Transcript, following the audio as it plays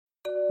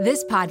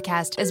This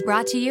podcast is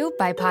brought to you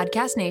by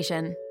Podcast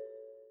Nation.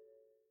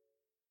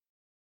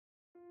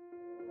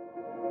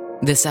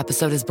 This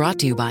episode is brought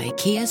to you by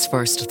Kia's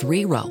first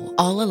 3-row,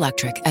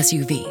 all-electric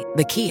SUV,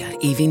 the Kia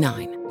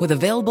EV9, with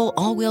available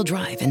all-wheel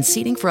drive and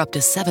seating for up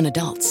to 7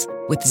 adults,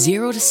 with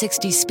 0 to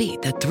 60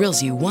 speed that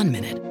thrills you 1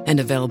 minute,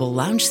 and available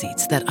lounge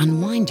seats that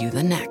unwind you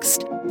the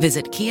next.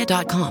 Visit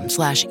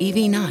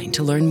kia.com/EV9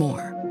 to learn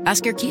more.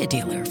 Ask your Kia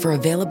dealer for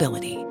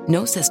availability.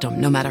 No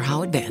system, no matter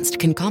how advanced,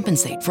 can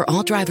compensate for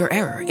all driver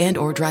error and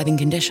or driving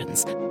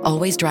conditions.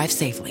 Always drive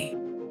safely.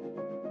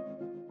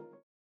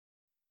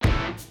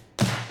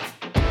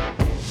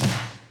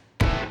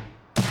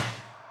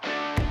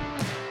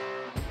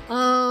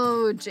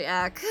 Oh,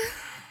 Jack.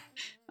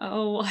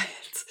 Oh, what?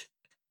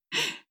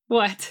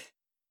 What?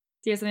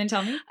 Do you have something to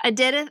tell me? I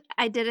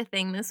did a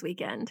thing this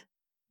weekend.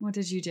 What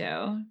did you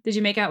do? Did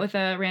you make out with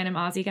a random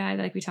Aussie guy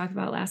like we talked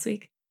about last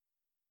week?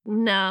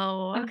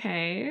 No.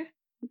 Okay.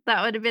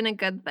 That would have been a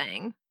good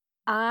thing.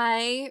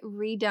 I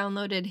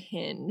re-downloaded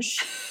Hinge.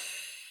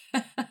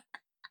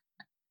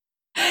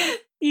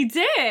 You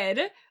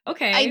did?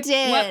 Okay. I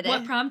did.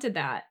 What prompted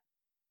that?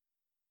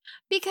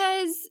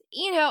 Because,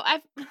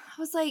 I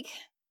was like,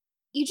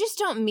 you just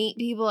don't meet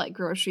people at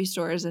grocery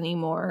stores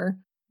anymore.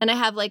 And I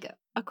have like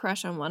a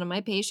crush on one of my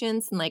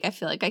patients, and like I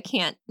feel like I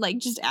can't like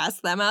just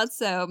ask them out.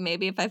 So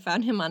maybe if I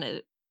found him on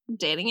a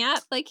dating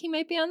app, like he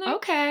might be on there.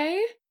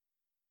 Okay.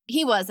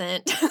 He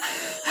wasn't.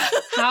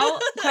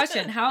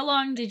 Question, how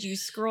long did you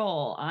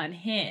scroll on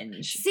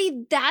Hinge?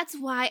 See, that's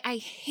why I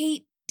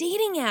hate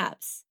dating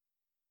apps.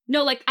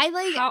 No, like I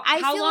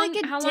feel like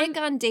a dick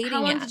on dating apps.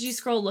 How long did you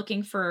scroll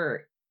looking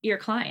for your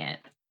client?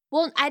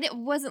 Well,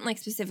 wasn't like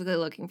specifically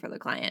looking for the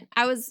client.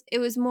 It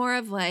was more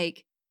of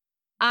like,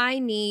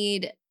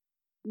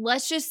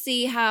 let's just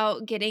see how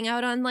getting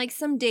out on like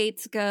some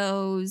dates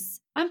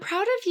goes. I'm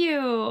proud of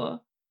you.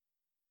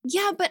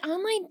 Yeah, but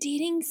online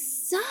dating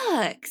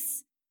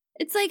sucks.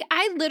 It's like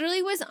I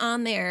literally was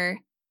on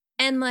there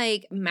and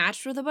like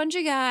matched with a bunch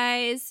of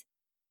guys,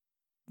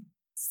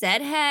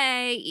 said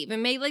hey,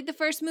 even made like the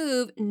first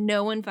move.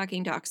 No one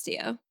fucking talks to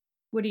you.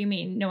 What do you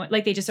mean? No one,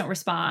 like they just don't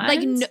respond? Like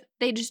no,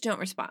 they just don't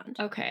respond.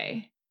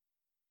 Okay.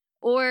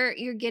 Or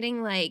you're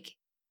getting like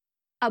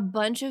a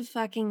bunch of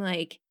fucking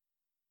like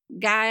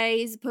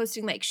guys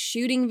posting like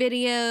shooting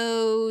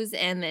videos,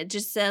 and it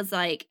just says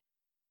like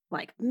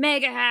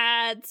mega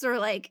hats or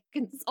like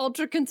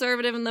ultra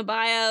conservative in the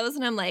bios,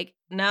 and I'm like,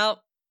 no.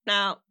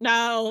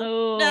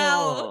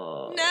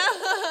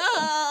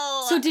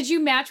 So did you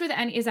match with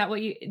any? Is that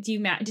what you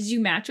do? Did you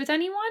match with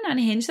anyone on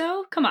Hinge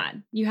though? Come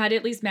on, you had to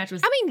at least match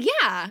with. I mean,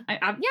 yeah,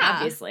 yeah,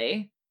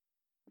 obviously.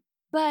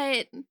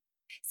 But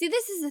see,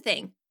 this is the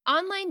thing.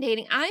 Online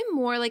dating, I'm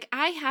more like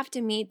I have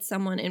to meet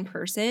someone in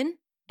person,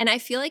 and I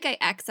feel like I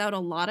X out a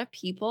lot of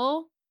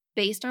people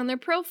based on their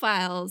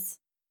profiles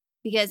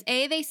because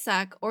A, they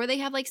suck, or they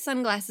have like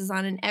sunglasses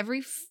on in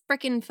every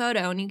freaking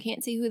photo and you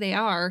can't see who they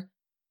are.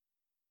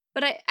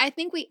 But I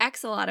think we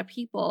X a lot of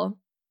people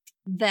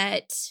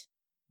that,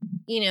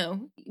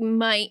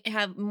 might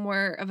have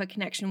more of a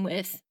connection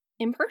with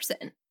in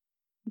person.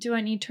 Do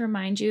I need to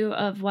remind you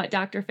of what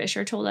Dr.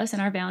 Fisher told us in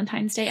our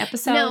Valentine's Day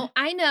episode? No,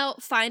 I know.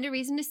 Find a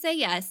reason to say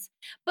yes.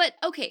 But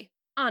okay,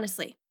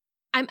 honestly,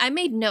 I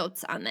made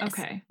notes on this.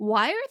 Okay.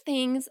 Why are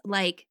things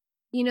like,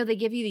 they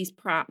give you these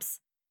prompts,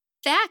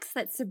 facts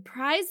that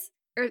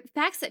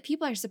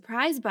people are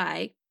surprised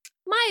by?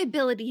 My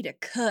ability to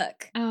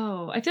cook.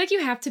 Oh, I feel like you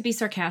have to be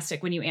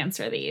sarcastic when you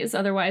answer these.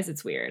 Otherwise,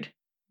 it's weird.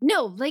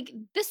 No, like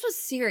this was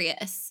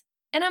serious.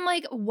 And I'm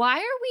like, why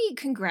are we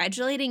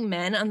congratulating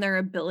men on their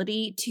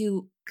ability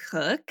to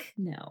cook?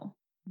 No.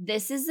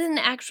 This is an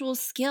actual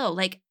skill.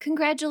 Like,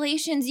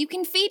 congratulations, you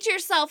can feed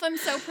yourself. I'm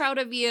so proud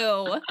of you.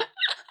 Everyone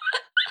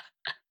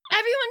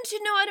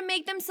should know how to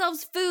make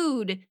themselves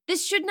food.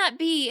 This should not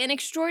be an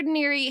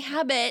extraordinary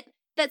habit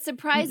that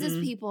surprises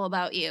people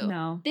about you.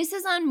 No. This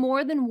is on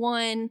more than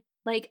one,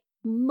 like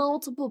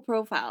multiple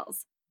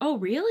profiles. Oh,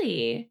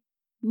 really?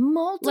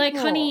 Multiple. Like,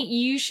 honey,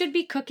 you should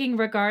be cooking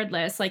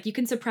regardless. Like, you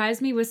can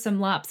surprise me with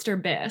some lobster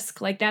bisque.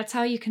 Like, that's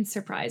how you can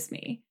surprise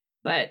me.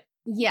 But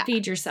yeah,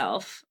 feed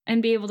yourself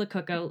and be able to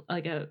cook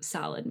a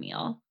solid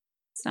meal.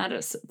 It's not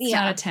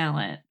a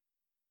talent.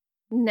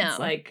 No. It's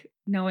like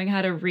knowing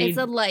how to read. It's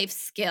a life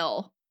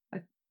skill.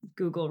 A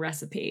Google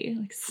recipe.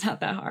 Like, it's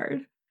not that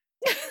hard.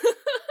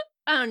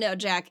 I don't know,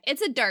 Jack.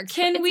 It's a dark place.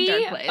 Can we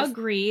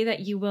agree that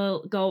you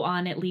will go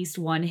on at least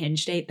one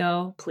Hinge date,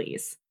 though?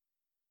 Please.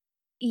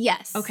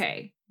 Yes.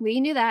 Okay. We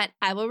can do that.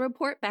 I will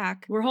report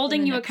back. We're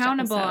holding you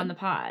accountable on the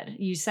pod.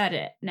 You said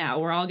it. Now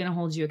we're all going to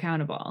hold you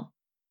accountable.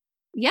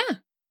 Yeah.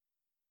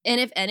 And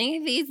if any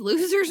of these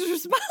losers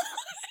respond,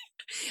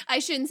 I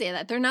shouldn't say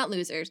that. They're not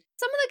losers.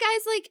 Some of the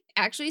guys like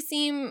actually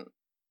seem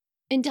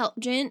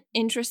intelligent,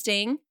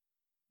 interesting.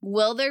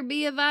 Will there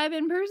be a vibe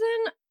in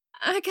person?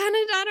 I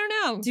don't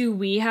know. Do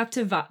we have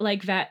to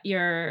vet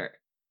your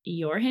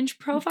Hinge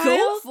profile?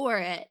 Go for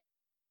it.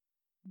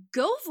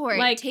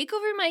 Like, take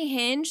over my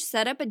Hinge,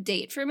 set up a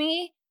date for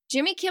me.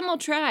 Jimmy Kimmel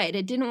tried.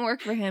 It didn't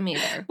work for him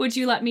either. Would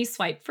you let me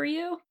swipe for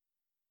you?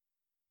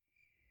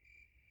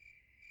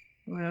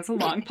 Well, that's a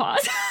long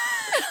pause.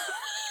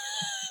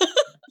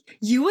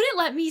 You wouldn't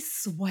let me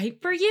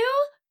swipe for you?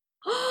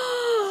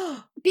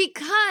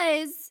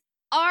 Because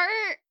our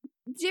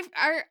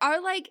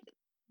like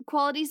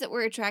qualities that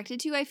we're attracted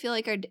to, I feel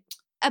like our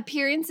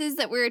appearances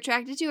that we're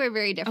attracted to are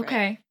very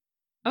different.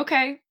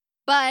 Okay.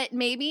 But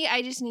maybe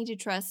I just need to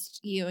trust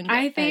you and get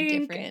I a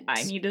think different.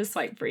 I need to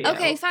swipe for you.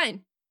 Okay,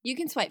 fine. You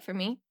can swipe for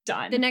me.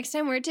 Done. The next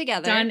time we're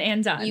together. Done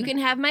and done. You can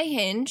have my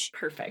Hinge.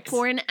 Perfect.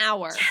 For an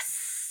hour.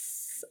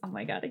 Yes. Oh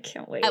my God, I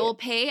can't wait. I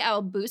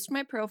will boost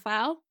my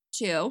profile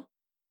too.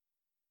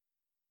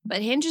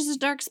 But Hinge is a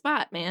dark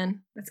spot,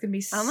 man. That's going to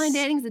be Online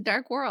dating's a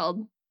dark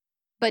world.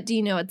 But do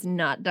you know it's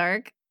not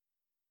dark?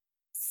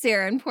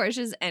 Sarah and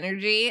Portia's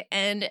energy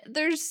and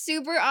their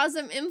super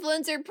awesome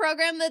influencer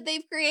program that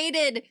they've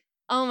created.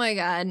 Oh my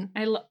God.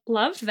 I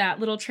loved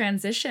that little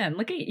transition.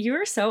 Look at you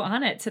are so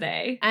on it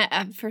today.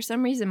 For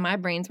some reason, my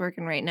brain's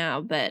working right now,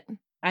 but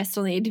I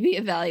still need to be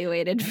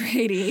evaluated for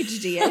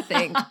ADHD, I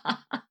think.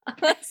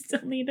 I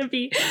still need to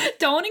be.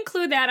 Don't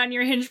include that on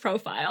your Hinge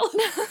profile.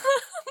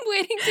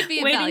 Waiting to be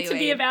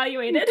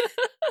evaluated.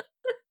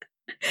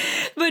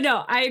 But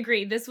no, I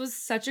agree. This was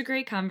such a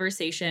great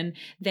conversation.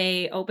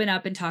 They open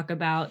up and talk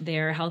about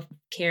their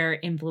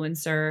healthcare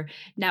influencer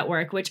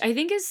network, which I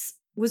think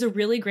was a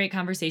really great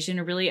conversation,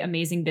 a really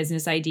amazing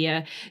business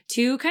idea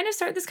to kind of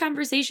start this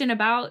conversation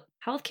about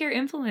healthcare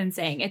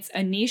influencing. It's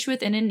a niche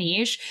within a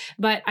niche,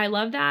 but I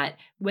love that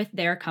with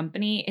their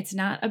company, it's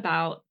not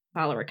about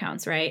follower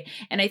counts, right?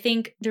 And I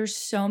think there's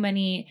so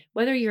many,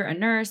 whether you're a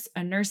nurse,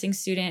 a nursing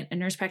student, a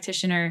nurse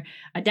practitioner,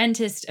 a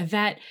dentist, a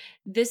vet,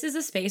 this is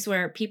a space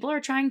where people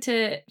are trying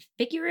to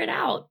figure it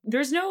out.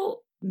 There's no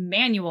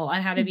manual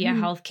on how to be a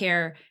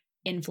healthcare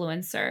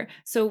influencer.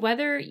 So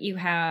whether you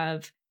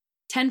have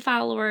 10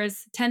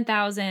 followers,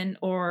 10,000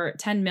 or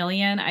 10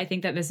 million, I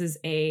think that this is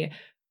a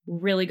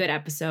really good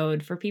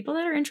episode for people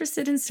that are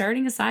interested in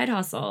starting a side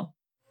hustle.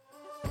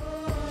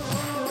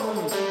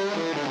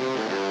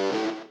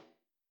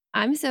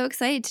 I'm so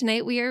excited.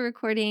 Tonight we are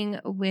recording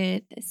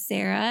with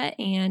Sarah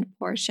and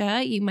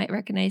Portia. You might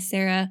recognize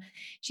Sarah.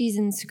 She's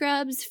in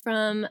Scrubs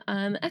from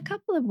a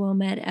couple of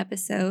WOMED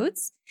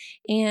episodes.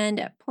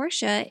 And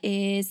Portia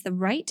is the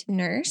Right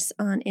Nurse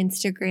on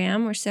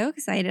Instagram. We're so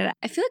excited.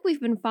 I feel like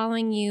we've been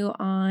following you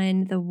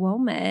on the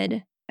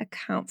WOMED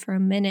account for a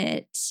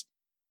minute.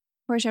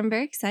 Portia, I'm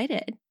very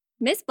excited.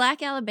 Miss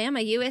Black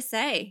Alabama,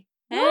 USA.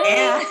 Hey.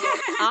 Yeah.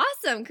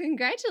 Awesome.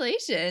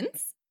 Congratulations.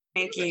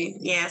 Thank you.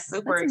 Yeah,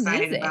 super That's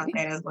excited amazing. about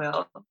that as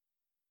well.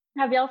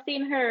 Have y'all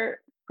seen her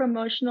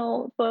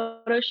promotional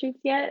photo shoots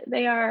yet?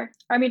 Her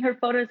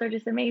photos are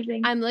just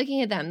amazing. I'm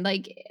looking at them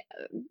like,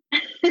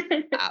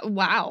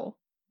 wow.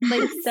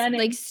 Like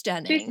stunning.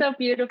 Stunning. She's so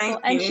beautiful.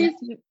 Thank And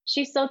you.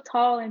 she's so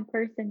tall in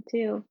person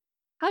too.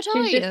 How tall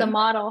are She's you? just a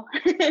model.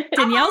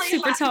 Danielle's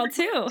super tall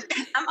too.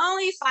 I'm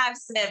only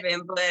 5'7",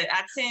 but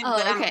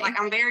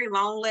I'm very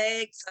long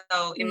legged,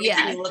 so it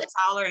makes me look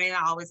taller, and then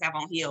I always have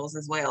on heels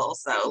as well.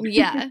 So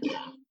Yeah.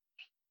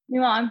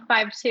 Well, I'm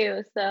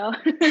 5'2", so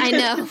I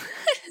know.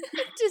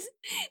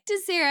 To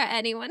Sarah,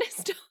 anyone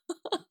is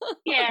tall.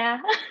 Yeah.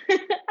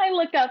 I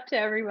look up to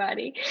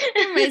everybody.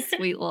 You're my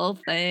sweet little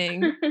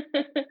thing.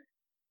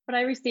 But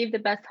I received the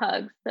best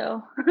hugs,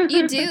 so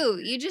You do.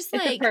 You just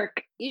it's a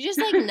perk. you just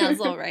like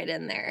nuzzle right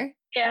in there.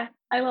 Yeah,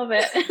 I love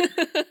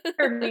it.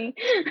 For me.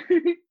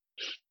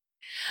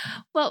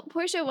 Well,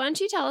 Portia, why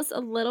don't you tell us a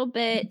little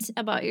bit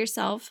about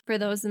yourself for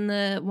those in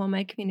the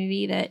WOMED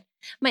community that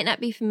might not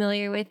be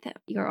familiar with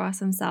your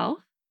awesome self?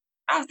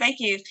 Oh, thank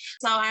you.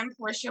 So I'm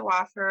Portia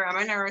Waffer.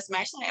 I'm a nurse. I'm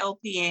actually an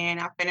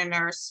LPN. I've been a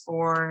nurse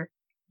for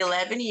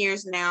 11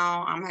 years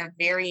now. I have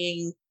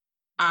varying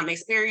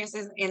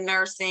experiences in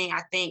nursing.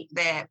 I think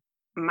that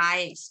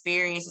my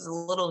experience is a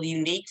little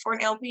unique for an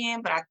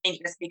LPN, but I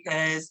think that's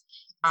because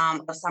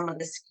of some of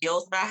the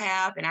skills that I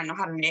have, and I know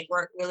how to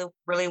network really,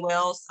 really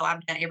well. So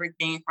I've done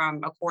everything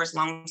from, of course,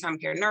 long-term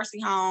care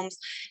nursing homes.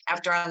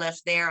 After I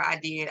left there, I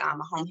did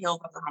home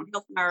health as a home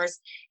health nurse,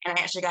 and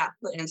I actually got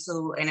put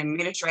into an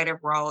administrative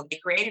role. They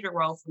created a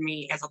role for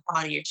me as a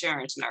quality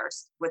assurance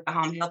nurse with the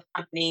home health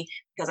company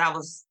because I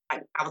was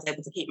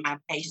able to keep my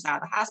patients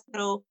out of the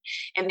hospital.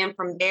 And then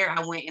from there,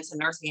 I went into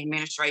nursing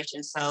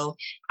administration. So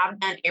I've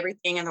done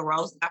everything in the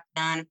roles that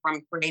I've done,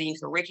 from creating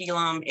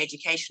curriculum,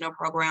 educational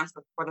programs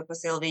for the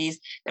facilities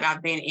that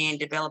I've been in,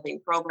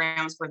 developing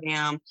programs for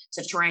them,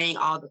 to training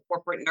all the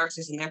corporate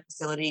nurses in their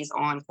facilities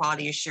on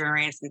quality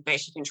assurance,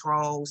 infection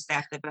control,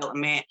 staff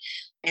development.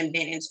 And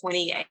then in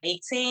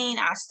 2018,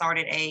 I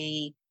started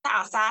a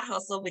side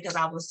hustle because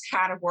I was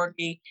tired of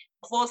working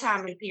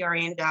full-time in a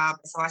PRN job.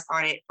 So I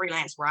started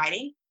freelance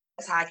writing.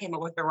 That's how I came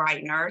up with The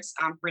Right Nurse.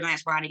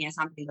 Freelance writing is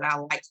something that I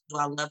like to do.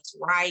 I love to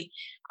write.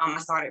 I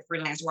started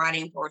freelance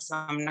writing for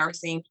some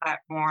nursing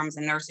platforms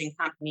and nursing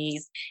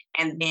companies.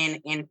 And then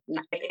in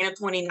the end of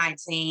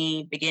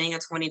 2019, beginning of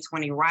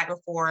 2020, right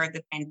before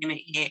the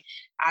pandemic hit,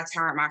 I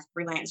turned my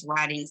freelance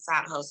writing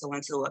side hustle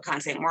into a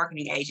content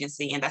marketing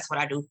agency. And that's what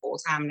I do full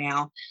time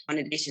now, in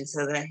addition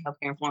to the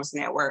Healthcare Influence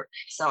Network.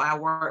 So I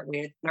work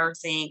with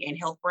nursing and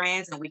health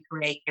brands, and we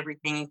create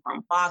everything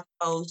from blog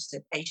posts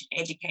to patient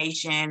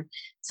education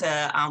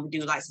to do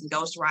like some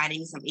ghost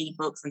writing, some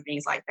ebooks and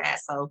things like that.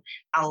 So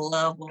I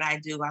love what I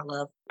do. I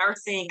love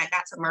nursing. I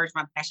got to merge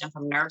my passion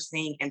from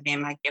nursing and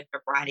then my gift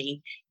of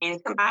writing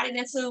and combine it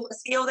into a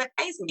skill that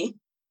pays me.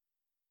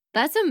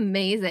 That's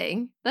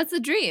amazing. That's a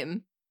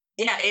dream.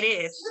 Yeah, it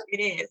is.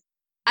 It is.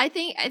 I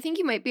think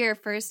you might be our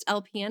first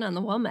LPN on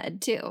the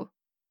WOMED too.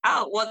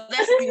 Oh, well,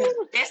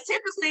 that's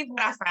typically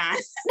what I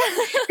find.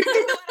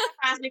 What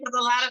I find, because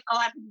a lot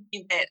of people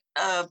think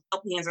that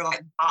LPNs are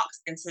like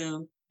boxed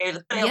into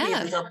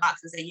LPNs into a box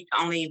and say you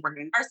can only work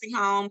in a nursing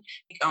home,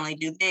 you can only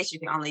do this, you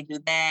can only do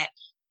that.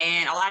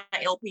 And a lot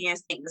of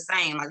LPNs think the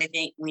same. Like they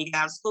think when you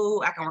get out of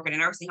school, I can work in a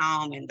nursing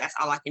home and that's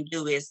all I can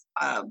do is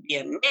be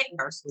a med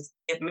nurse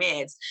with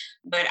meds.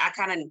 But I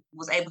kind of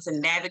was able to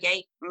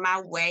navigate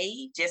my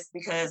way just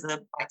because of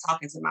like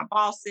talking to my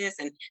bosses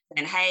and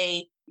saying,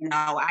 hey,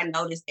 I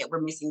noticed that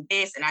we're missing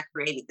this and I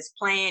created this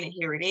plan and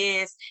here it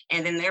is.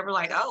 And then they were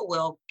like, oh,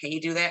 well, can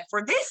you do that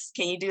for this?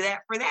 Can you do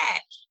that for that?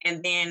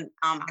 And then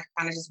I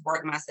kind of just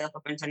worked myself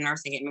up into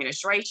nursing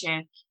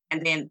administration.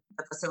 And then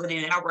the facility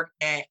that I worked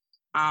at,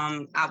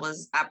 I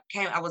was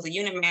a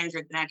unit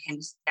manager, then I came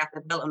to staff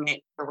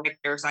development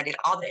director. So I did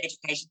all the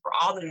education for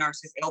all the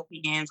nurses,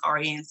 LPNs,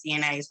 RNs,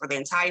 CNAs for the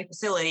entire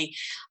facility.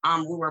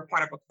 We were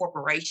part of a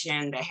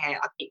corporation that had,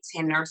 I think,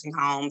 10 nursing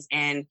homes,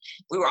 and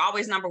we were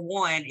always number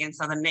one. And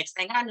so the next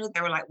thing I knew,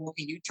 they were like, well,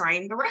 can you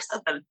train the rest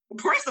of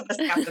the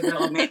staff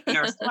development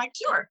nurse? I'm like,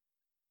 sure.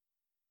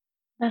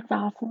 That's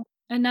awesome.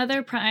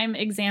 Another prime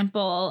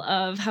example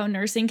of how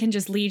nursing can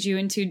just lead you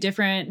into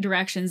different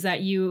directions that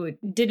you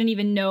didn't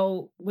even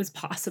know was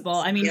possible.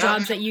 I mean,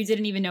 jobs that you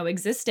didn't even know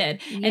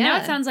existed. Yeah. And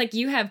now it sounds like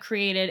you have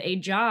created a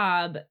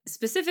job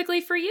specifically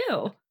for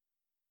you.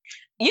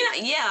 Yeah,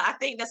 I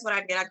think that's what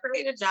I did. I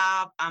created a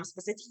job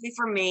specifically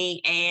for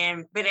me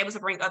and been able to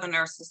bring other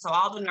nurses. So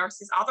all the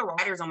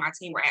writers on my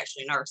team were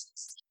actually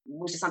nurses,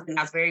 which is something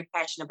I was very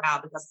passionate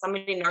about because so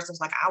many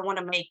nurses like, I want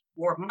to make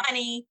more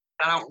money.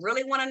 I don't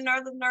really want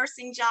another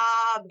nursing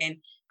job. And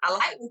I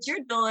like what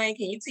you're doing.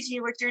 Can you teach me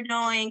what you're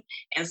doing?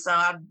 And so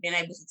I've been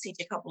able to teach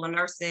a couple of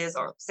nurses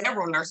or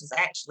several nurses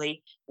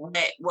actually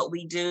what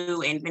we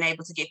do and been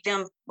able to get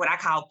them what I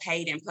call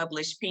paid and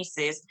published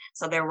pieces.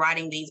 So they're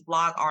writing these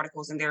blog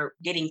articles and they're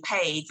getting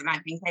paid. They're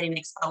not being paid in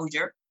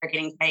exposure. They're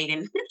getting paid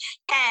in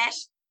cash.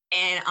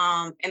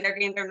 And they're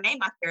getting their name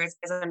out there as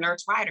a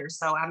nurse writer.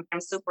 So I'm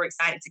super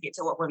excited to get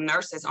to work with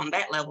nurses on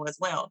that level as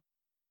well.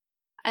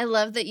 I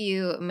love that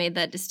you made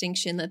that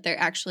distinction that they're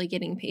actually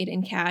getting paid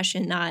in cash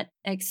and not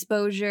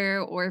exposure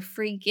or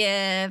free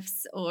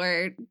gifts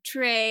or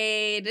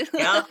trade.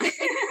 Yep.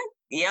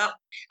 Yep.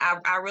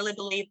 I really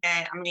believe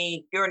that. I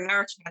mean, you're a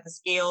nurse, you have the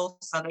skills,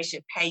 so they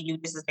should pay you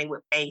just as they would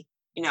pay,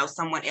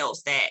 someone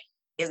else that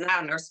is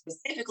not a nurse,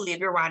 specifically if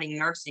you're writing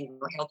nursing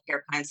or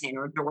healthcare content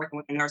or if you're working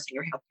with a nursing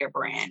or healthcare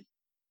brand.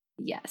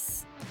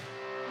 Yes.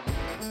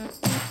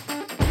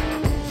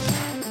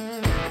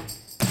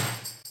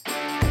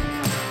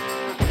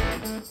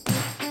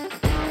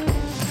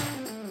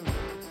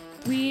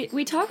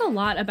 We talk a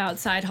lot about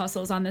side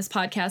hustles on this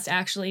podcast,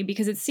 actually,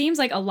 because it seems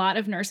like a lot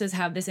of nurses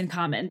have this in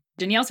common.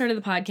 Danielle started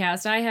the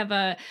podcast. I have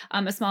a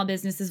small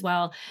business as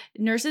well.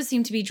 Nurses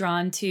seem to be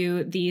drawn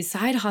to these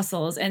side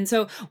hustles. And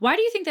so why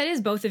do you think that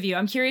is, both of you?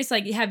 I'm curious,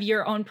 like, have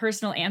your own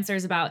personal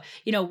answers about,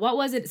 what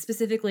was it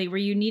specifically? Were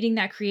you needing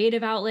that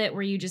creative outlet?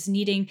 Were you just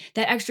needing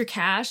that extra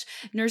cash?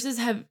 Nurses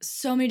have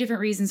so many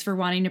different reasons for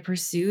wanting to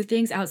pursue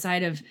things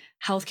outside of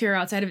healthcare,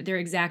 outside of their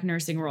exact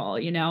nursing role,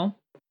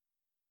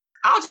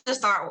 I'll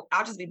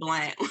just be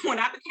blunt. When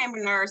I became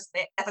a nurse,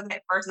 after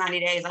that first 90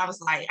 days, I was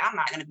like, I'm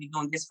not going to be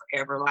doing this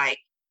forever. Like,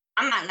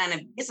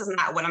 this is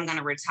not what I'm going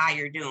to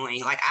retire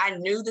doing. Like, I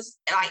knew this,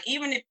 like,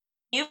 even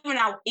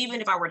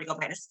if I were to go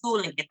back to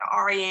school and get the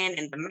RN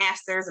and the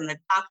master's and the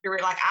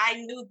doctorate, like, I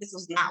knew this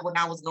was not what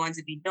I was going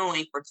to be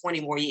doing for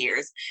 20 more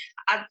years.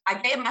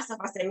 I gave myself,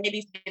 I said,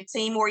 maybe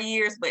 15 more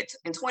years, but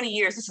in 20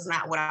 years, this is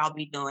not what I'll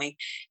be doing.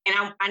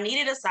 And I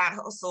needed a side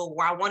hustle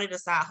where I wanted a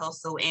side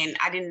hustle, and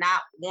I did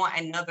not want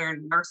another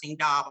nursing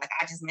job. Like,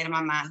 I just made up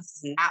my mind,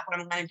 this is not what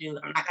I'm going to do.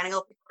 I'm not going to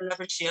go pick up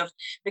another shift,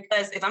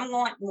 because if I'm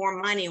going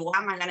more money, why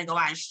am I going to go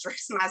out and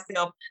stress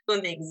myself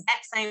doing the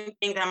exact same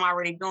thing that I'm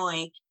already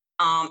doing?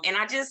 And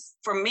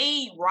for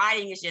me,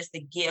 writing is just a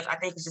gift. I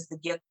think it's just a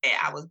gift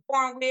that I was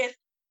born with.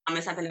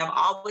 It's something that I've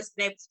always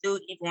been able to do.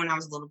 Even when I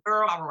was a little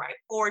girl, I would write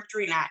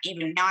poetry, and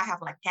even now I have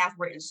like half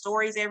written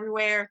stories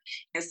everywhere.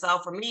 And so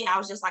for me, I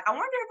was just like, I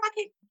wonder if I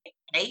could get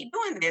paid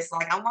doing this.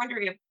 Like, I wonder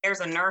if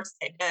there's a nurse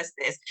that does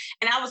this.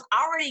 And I was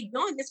already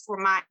doing this for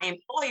my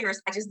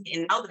employers. I just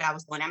didn't know that I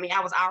was doing it. I mean,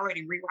 I was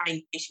already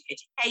rewriting patient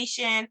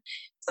education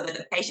so that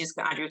the patients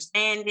could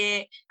understand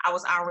it. I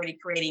was already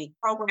creating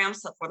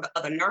programs for the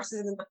other nurses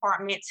in the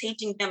department,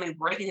 teaching them and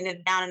breaking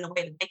it down in a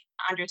way that they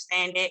can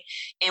understand it.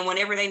 And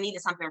whenever they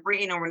needed something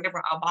written, or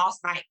whenever a boss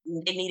night,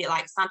 they needed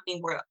like something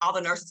where all the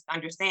nurses could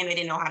understand, they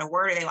didn't know how to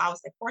word it. I was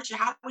like, Portia,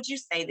 how would you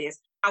say this?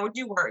 How would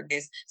you word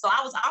this? So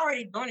I was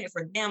already doing it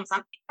for them. So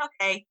I'm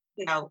thinking,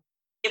 okay,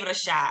 give it a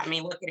shot. I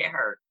mean, what could it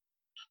hurt?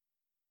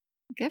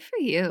 Good for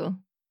you.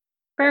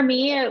 For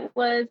me, it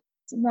was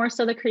more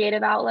so the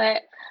creative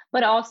outlet,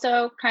 but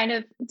also kind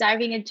of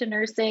diving into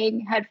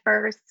nursing head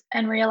first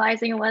and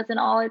realizing it wasn't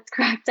all it's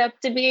cracked up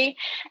to be,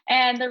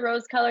 and the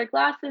rose-colored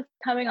glasses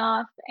coming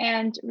off,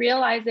 and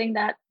realizing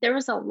that there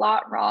was a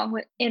lot wrong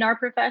in our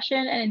profession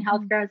and in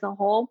healthcare as a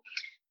whole,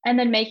 and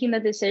then making the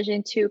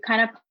decision to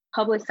kind of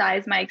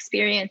publicize my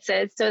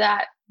experiences so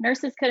that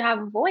nurses could have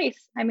a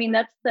voice. I mean,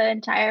 that's the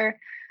entire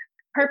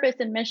purpose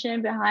and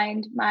mission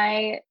behind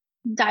my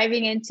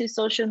diving into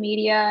social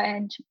media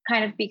and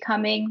kind of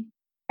becoming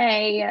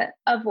a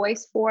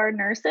voice for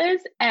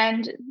nurses.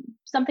 And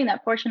something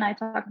that Portia and I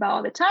talk about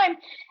all the time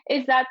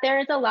is that there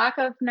is a lack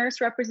of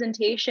nurse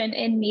representation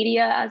in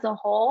media as a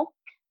whole.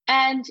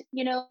 And,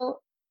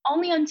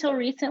 only until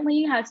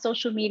recently has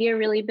social media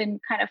really been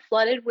kind of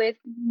flooded with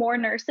more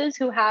nurses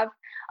who have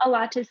a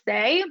lot to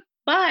say.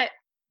 But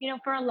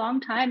for a long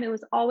time, it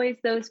was always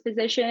those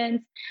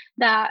physicians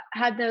that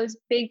had those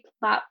big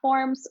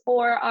platforms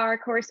or our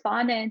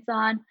correspondents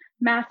on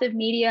massive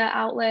media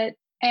outlets,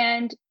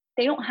 and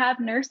they don't have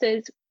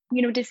nurses,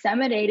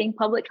 disseminating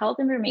public health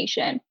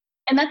information.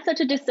 And that's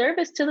such a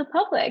disservice to the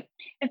public.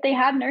 If they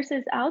have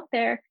nurses out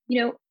there,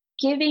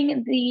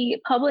 giving the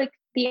public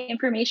the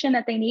information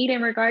that they need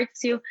in regards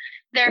to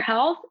their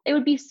health, it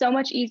would be so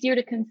much easier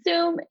to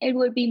consume. It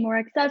would be more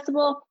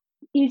accessible,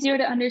 easier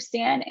to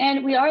understand.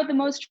 And we are the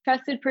most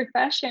trusted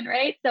profession,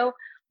 right? So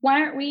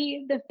why aren't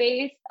we the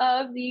face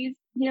of these,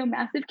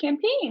 massive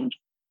campaigns?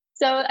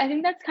 So I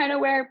think that's kind of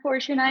where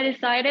Portia and I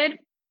decided.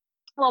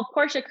 Well,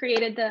 Portia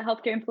created the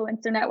Healthcare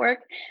Influencer Network,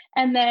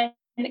 and then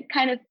it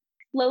kind of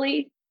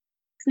slowly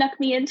snuck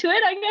me into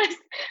it, I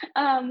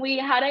guess. We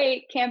had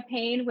a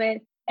campaign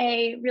with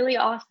a really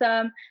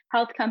awesome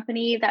health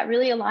company that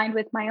really aligned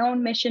with my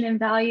own mission and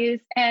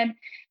values. And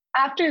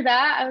after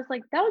that, I was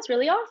like, that was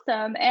really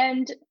awesome.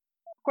 And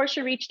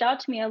Portia reached out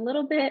to me a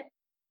little bit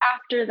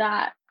after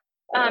that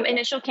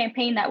initial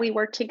campaign that we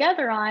worked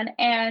together on,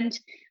 and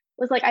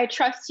was like, I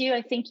trust you.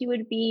 I think you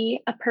would be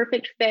a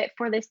perfect fit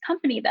for this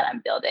company that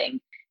I'm building.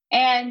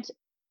 And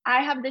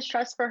I have this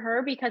trust for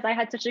her because I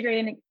had such a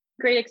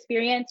great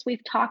experience.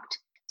 We've talked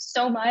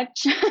so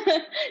much.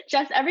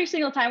 Just every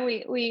single time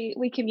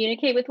we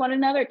communicate with one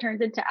another, it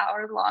turns into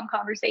hour-long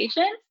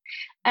conversations.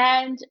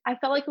 And I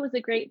felt like it was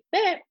a great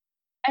fit.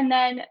 And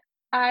then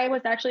I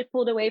was actually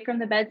pulled away from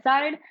the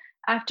bedside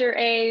after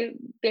an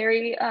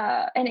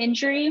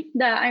injury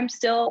that I'm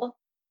still,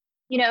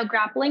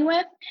 grappling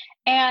with.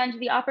 And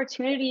the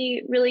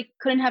opportunity really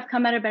couldn't have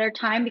come at a better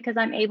time because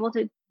I'm able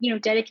to,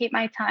 dedicate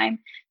my time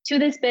to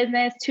this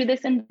business, to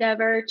this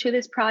endeavor, to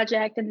this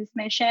project and this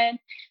mission.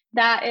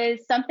 That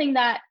is something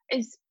that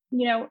is,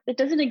 it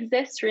doesn't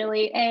exist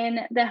really in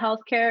the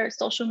healthcare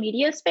social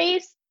media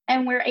space.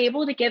 And we're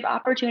able to give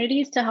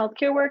opportunities to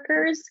healthcare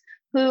workers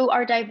who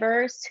are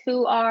diverse,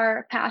 who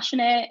are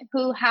passionate,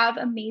 who have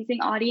amazing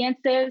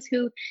audiences,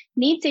 who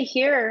need to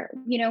hear,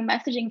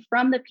 messaging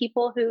from the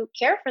people who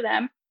care for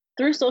them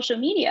through social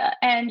media.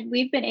 And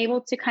we've been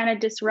able to kind of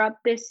disrupt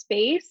this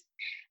space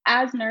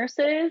as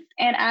nurses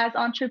and as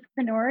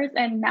entrepreneurs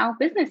and now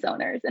business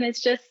owners. And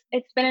it's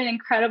been an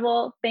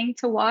incredible thing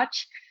to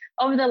watch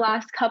over the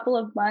last couple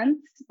of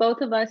months,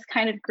 both of us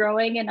kind of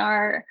growing in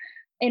our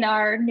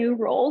new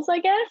roles, I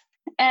guess.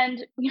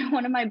 And,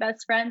 one of my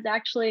best friends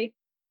actually,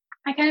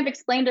 I kind of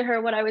explained to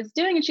her what I was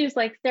doing, and she was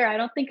like, Sarah, I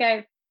don't think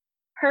I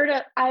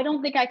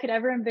could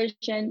ever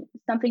envision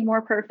something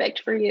more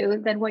perfect for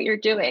you than what you're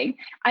doing.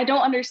 I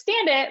don't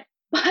understand it,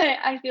 but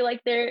I feel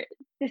like this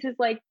is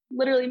like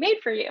literally made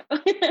for you.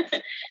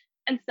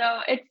 And so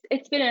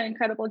it's been an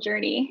incredible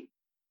journey.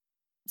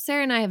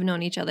 Sarah and I have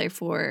known each other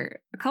for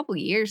a couple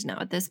years now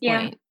at this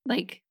point.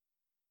 Like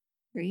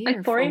 3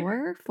 like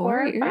or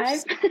 4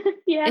 years. 5.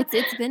 Yeah.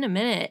 It's been a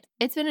minute.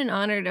 It's been an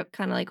honor to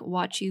kind of like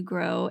watch you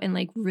grow and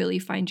like really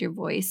find your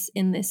voice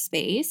in this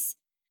space.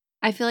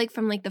 I feel like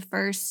from like the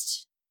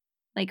first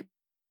like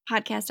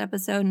podcast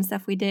episode and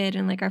stuff we did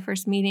and like our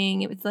first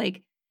meeting, it was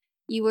like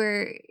you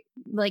were,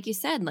 like you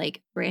said,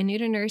 like brand new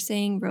to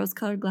nursing,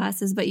 rose-colored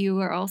glasses, but you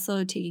were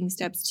also taking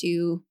steps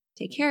to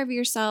take care of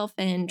yourself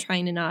and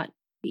trying to not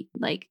be,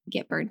 like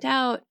get burnt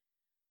out.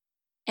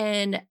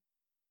 And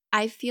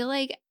I feel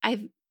like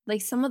I've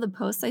like some of the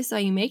posts I saw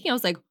you making, I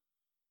was like,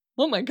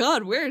 oh my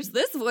God, where's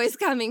this voice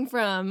coming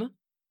from?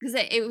 because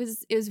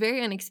it was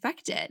very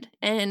unexpected,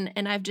 and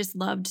I've just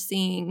loved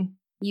seeing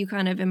you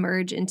kind of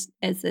emerge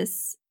as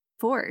this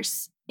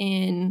force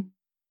in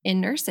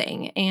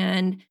nursing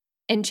and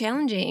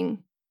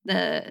challenging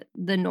the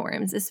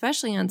norms,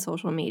 especially on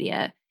social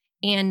media,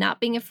 and not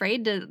being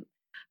afraid to.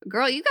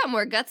 Girl, you got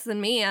more guts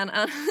than me on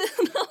a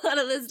lot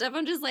of this stuff.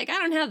 I'm just like, I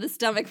don't have the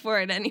stomach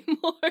for it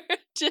anymore.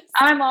 Just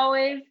I'm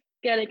always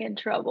getting in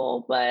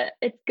trouble, but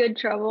it's good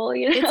trouble,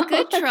 you know. It's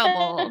good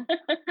trouble.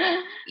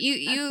 That's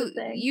You the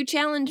thing. you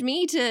challenge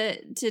me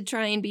to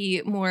try and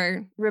be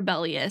more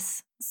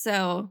rebellious.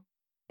 So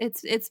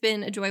it's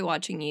been a joy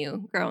watching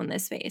you grow in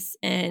this space,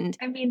 and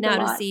It means a now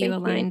to lot. see you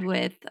Thank aligned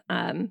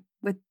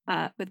with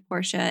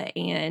Portia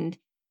and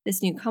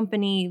this new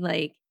company.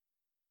 Like,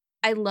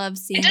 I love It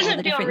seeing all the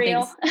doesn't feel different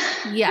real.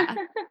 things. Yeah.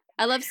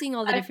 I love seeing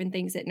all the I- different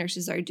things that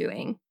nurses are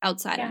doing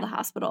outside of Yeah. the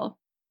hospital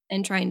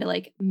and trying to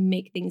like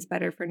make things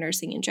better for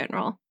nursing in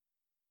general.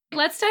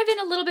 Let's dive in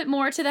a little bit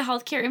more to the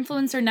Healthcare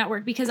Influencer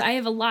Network, because I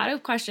have a lot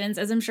of questions,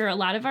 as I'm sure a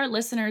lot of our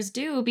listeners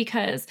do,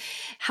 because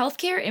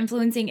healthcare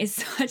influencing is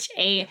such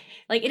a,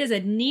 like, it is a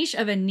niche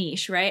of a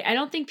niche, right? I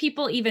don't think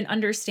people even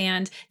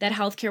understand that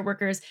healthcare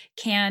workers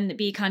can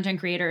be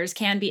content creators,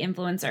 can be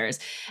influencers.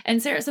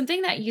 And Sarah,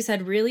 something that you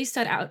said really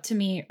stood out to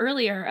me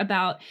earlier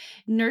about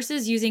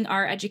nurses using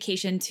our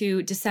education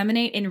to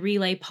disseminate and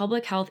relay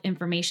public health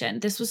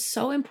information. This was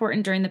so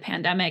important during the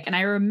pandemic. And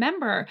I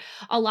remember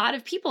a lot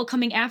of people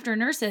coming after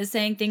nurses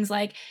saying things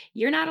like,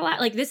 you're not allowed,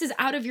 like, this is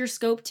out of your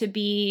scope to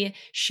be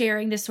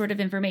sharing this sort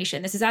of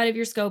information. This is out of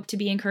your scope to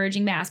be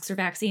encouraging masks or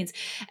vaccines.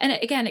 And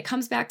again, it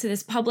comes back to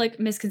this public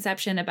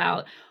misconception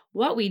about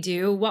what we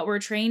do, what we're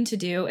trained to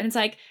do. And it's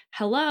like,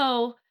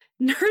 hello,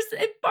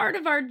 part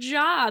of our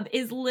job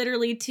is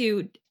literally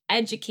to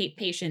educate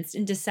patients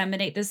and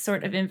disseminate this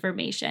sort of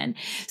information.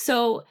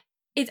 So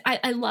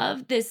I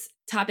love this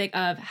topic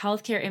of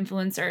healthcare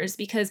influencers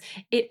because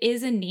it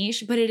is a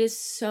niche, but it is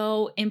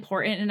so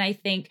important. And I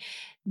think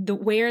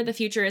where the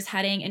future is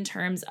heading in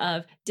terms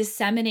of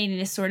disseminating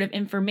this sort of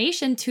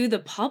information to the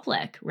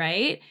public,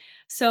 right?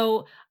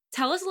 So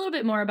tell us a little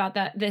bit more about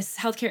this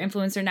Healthcare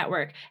Influencer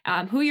Network,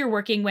 who you're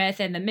working with,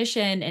 and the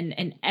mission,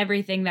 and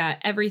everything. My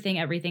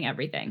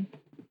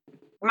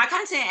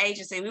content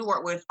agency, we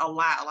work with a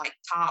lot of like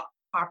top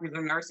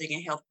popular nursing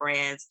and health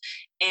brands.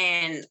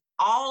 And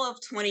all of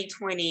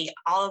 2020,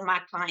 all of my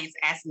clients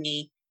asked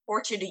me,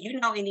 Portia, do you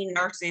know any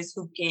nurses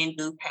who can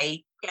do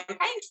paid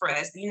campaigns for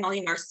us? Do you know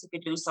any nurses who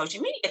can do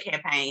social media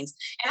campaigns?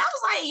 And I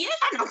was like, yeah,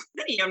 I know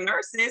plenty of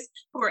nurses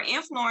who are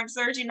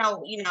influencers.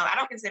 I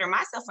don't consider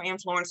myself an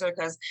influencer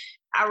because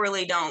I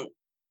really don't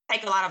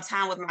take a lot of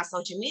time with my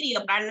social media,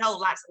 but I know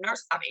lots of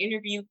nurses. I've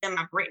interviewed them,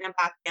 I've written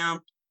about them,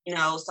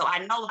 so I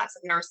know lots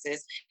of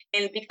nurses.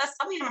 And because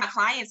so many of my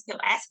clients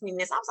kept asking me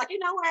this, I was like, you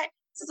know what?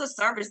 This is a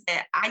service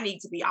that I need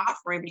to be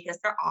offering because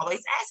they're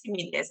always asking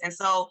me this. And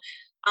so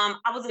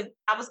I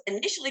was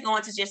initially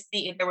going to just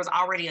see if there was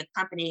already a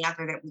company out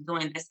there that was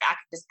doing this that I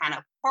could just kind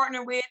of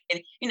partner with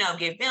and,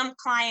 give them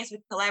clients we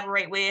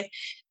collaborate with.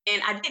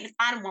 And I didn't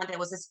find one that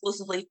was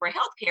exclusively for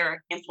healthcare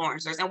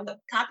influencers. And what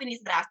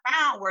companies that I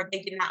found were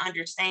they did not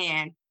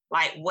understand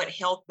like what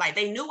health, like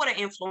they knew what an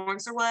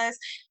influencer was.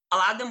 A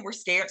lot of them were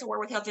scared to work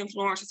with health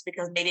influencers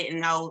because they didn't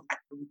know like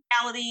the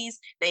realities.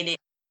 They didn't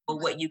know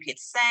what you could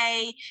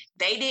say.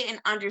 They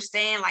didn't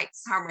understand like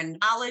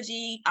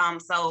terminology.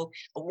 So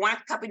one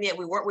company that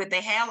we work with,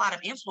 they had a lot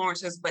of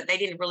influencers, but they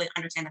didn't really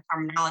understand the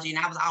terminology. And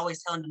I was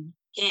always telling them,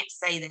 you can't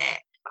say that.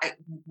 Like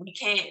we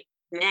can't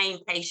name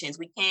patients.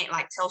 We can't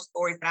like tell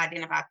stories that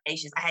identify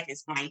patients. I had to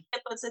explain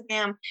HIPAA to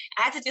them.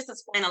 I had to just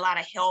explain a lot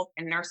of health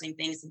and nursing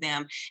things to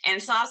them.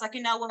 And so I was like,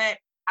 you know what?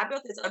 I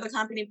built this other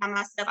company by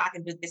myself. I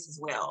can do this as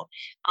well.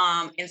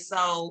 And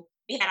so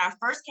we had our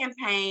first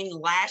campaign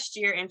last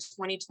year in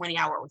 2020.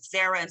 I worked with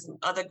Sarah and some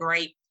other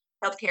great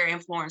healthcare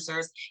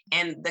influencers.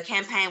 And the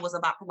campaign was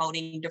about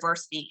promoting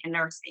diversity in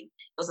nursing.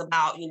 It was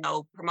about,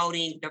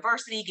 promoting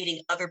diversity,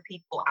 getting other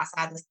people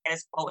outside the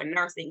status quo in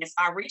nursing. And so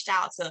I reached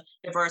out to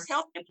diverse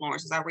health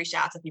influencers. I reached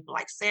out to people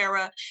like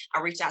Sarah.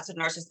 I reached out to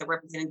nurses that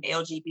represent the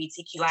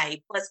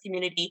LGBTQIA plus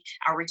community.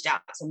 I reached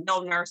out to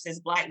male nurses,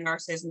 Black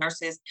nurses,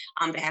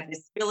 that have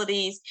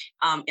disabilities.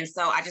 And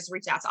so I just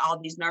reached out to all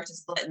of these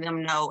nurses, letting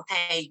them know,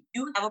 hey,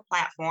 you have a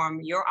platform.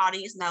 Your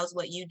audience knows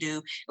what you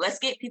do. Let's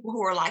get people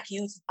who are like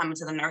you to come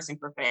into the nursing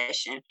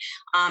profession.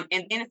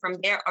 And then from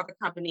there, other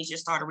companies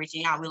just started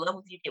reaching out. We love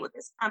what you did with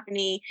this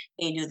company.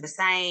 Can you do the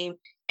same?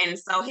 And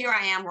so here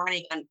I am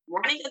running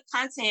a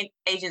content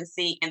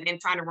agency and then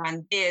trying to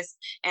run this,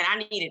 and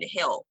I needed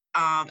help.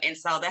 And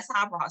so that's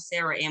how I brought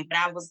Sarah in.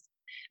 But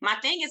my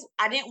thing is,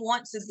 I didn't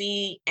want to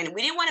be, and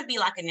we didn't want to be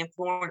like an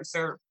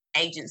influencer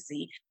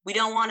agency. We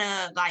don't want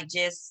to like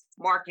just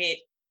market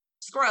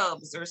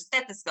scrubs or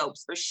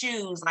stethoscopes or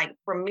shoes. Like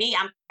for me,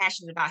 I'm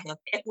passionate about health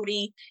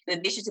equity. In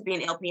addition to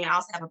being an LPN, I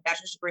also have a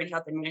bachelor's degree in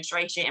health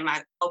administration, and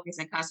my focus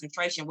and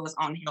concentration was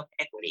on health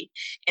equity.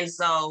 And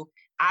so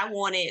I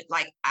wanted,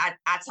 like, I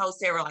told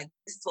Sarah, like,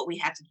 this is what we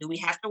have to do. We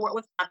have to work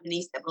with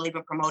companies that believe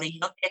in promoting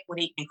health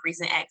equity,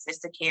 increasing access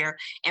to care,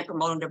 and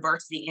promoting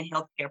diversity in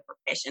healthcare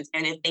professions.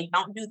 And if they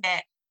don't do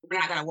that, we're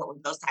not going to work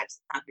with those types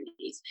of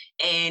companies.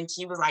 And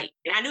she was like,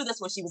 and I knew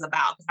that's what she was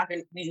about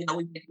because we've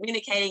been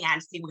communicating. I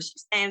see what she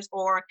stands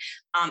for.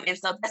 And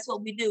so that's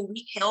what we do.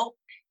 We help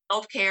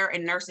healthcare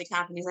and nursing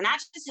companies, and not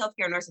just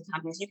healthcare and nursing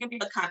companies. You can be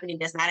a company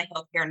that's not a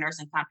healthcare and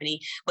nursing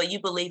company, but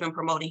you believe in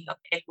promoting health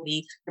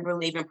equity, you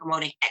believe in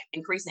promoting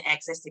increasing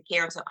access to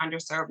care to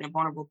underserved and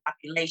vulnerable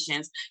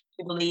populations.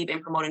 You believe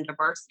in promoting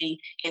diversity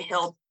in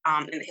health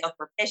in the health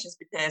professions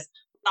because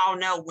we all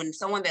know when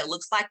someone that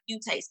looks like you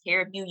takes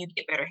care of you, you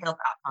get better health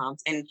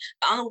outcomes. And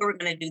the only way we're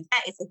going to do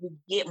that is if we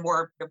get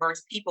more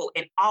diverse people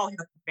in all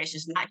health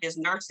professions, not just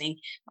nursing,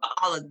 but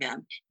all of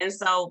them. And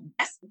so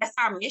that's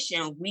our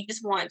mission. We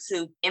just want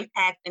to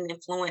impact and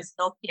influence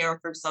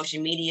healthcare through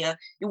social media.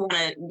 We want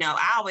to,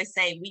 I always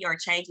say we are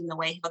changing the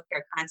way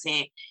healthcare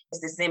content is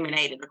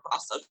disseminated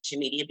across social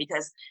media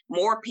because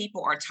more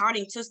people are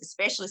turning to,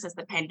 especially since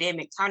the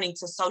pandemic, turning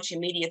to social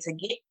media to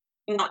get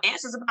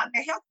answers about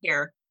their health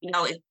care.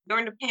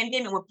 During the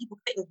pandemic, when people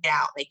couldn't get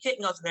out, they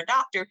couldn't go to their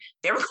doctor,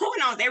 they were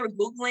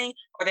Googling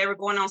or they were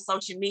going on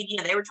social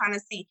media. They were trying to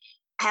see,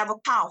 I have a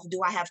cough.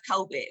 Do I have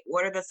COVID?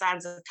 What are the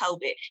signs of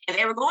COVID? And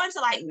they were going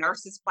to like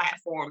nurses'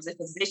 platforms and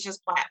physicians'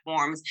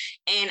 platforms.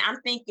 And I'm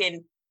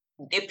thinking,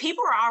 if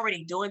people are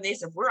already doing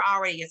this, if we're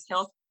already as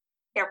health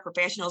care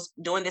professionals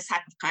doing this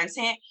type of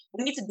content,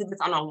 we need to do this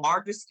on a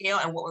larger scale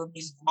and what with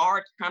these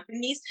large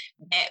companies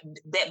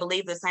that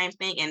believe the same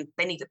thing and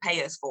they need to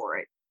pay us for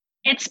it.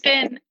 It's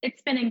been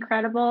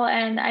incredible.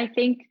 And I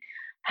think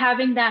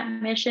having that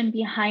mission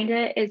behind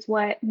it is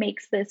what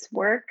makes this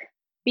work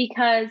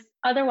because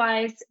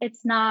otherwise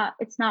it's not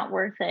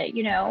worth it,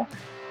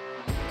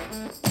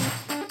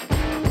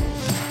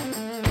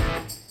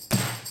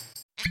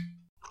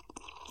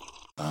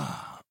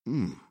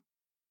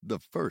 The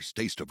first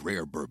taste of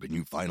rare bourbon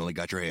you finally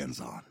got your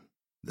hands on.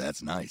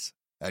 That's nice.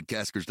 At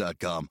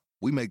Caskers.com,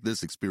 we make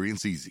this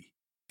experience easy.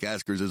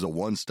 Caskers is a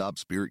one-stop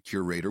spirit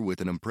curator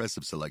with an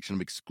impressive selection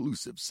of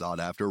exclusive,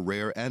 sought-after,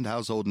 rare, and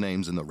household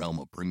names in the realm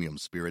of premium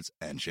spirits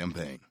and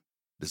champagne.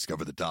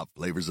 Discover the top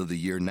flavors of the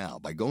year now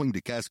by going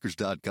to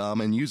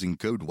Caskers.com and using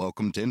code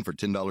WELCOME10 for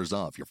 $10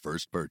 off your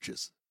first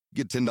purchase.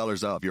 Get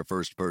 $10 off your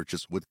first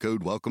purchase with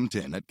code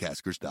WELCOME10 at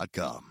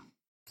Caskers.com.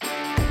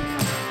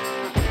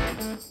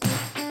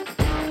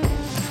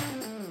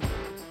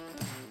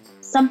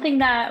 Something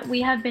that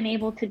we have been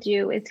able to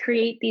do is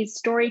create these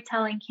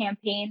storytelling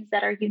campaigns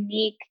that are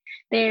unique.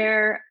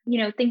 They're,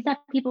 things that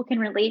people can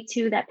relate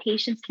to, that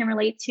patients can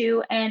relate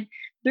to. And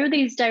through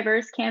these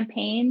diverse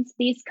campaigns,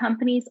 these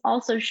companies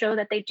also show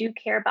that they do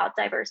care about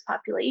diverse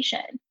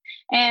population.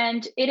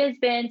 And it has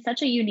been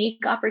such a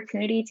unique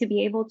opportunity to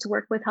be able to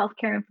work with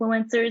healthcare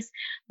influencers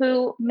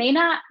who may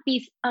not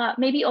be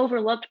maybe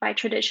overlooked by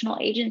traditional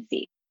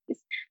agencies.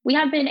 We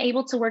have been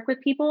able to work with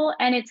people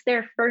and it's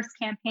their first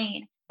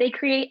campaign. They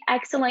create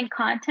excellent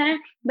content,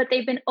 but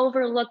they've been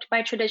overlooked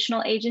by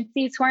traditional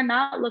agencies who are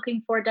not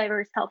looking for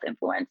diverse health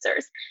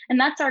influencers. And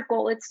that's our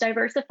goal. It's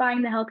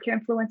diversifying the healthcare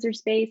influencer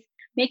space,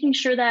 making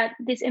sure that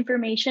this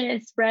information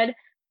is spread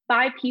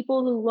by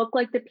people who look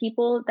like the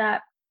people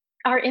that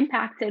are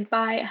impacted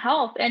by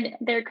health and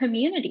their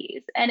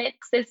communities. And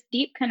it's this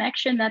deep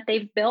connection that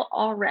they've built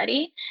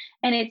already.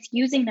 And it's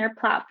using their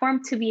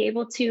platform to be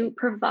able to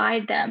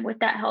provide them with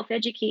that health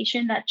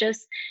education that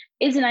just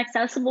isn't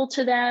accessible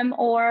to them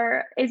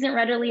or isn't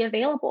readily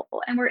available.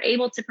 And we're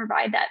able to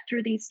provide that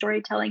through these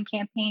storytelling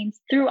campaigns,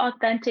 through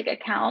authentic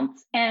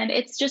accounts. And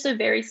it's just a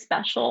very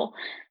special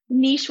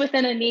niche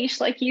within a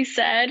niche, like you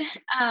said.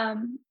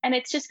 And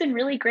it's just been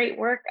really great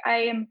work.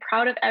 I am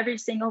proud of every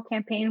single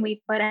campaign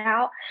we put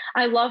out.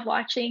 I love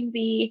watching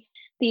the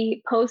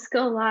posts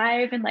go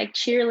live and like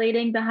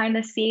cheerleading behind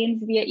the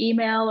scenes via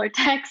email or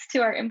text to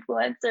our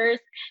influencers.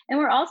 And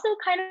we're also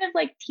kind of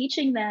like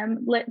teaching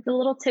them the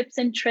little tips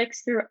and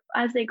tricks through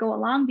as they go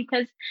along,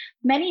 because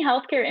many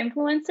healthcare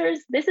influencers,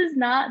 this is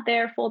not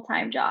their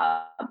full-time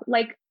job.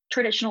 Like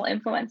traditional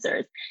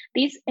influencers.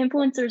 These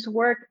influencers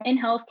work in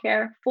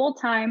healthcare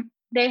full-time.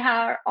 They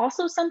are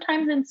also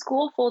sometimes in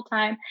school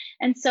full-time.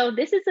 And so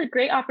this is a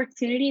great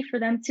opportunity for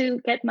them to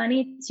get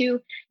money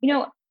to,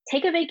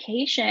 take a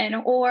vacation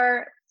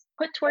or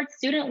put towards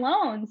student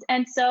loans.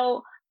 And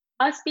so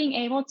us being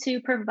able to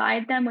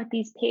provide them with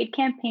these paid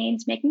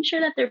campaigns, making sure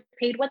that they're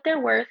paid what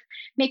they're worth,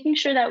 making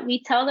sure that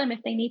we tell them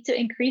if they need to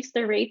increase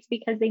their rates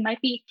because they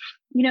might be,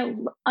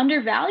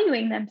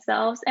 undervaluing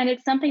themselves. And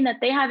it's something that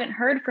they haven't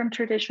heard from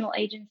traditional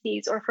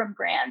agencies or from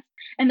brands,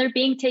 and they're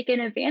being taken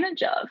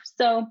advantage of.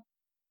 So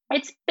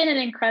it's been an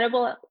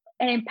incredible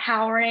and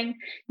empowering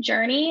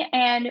journey.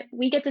 And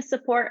we get to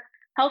support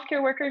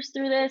healthcare workers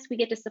through this. We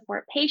get to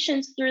support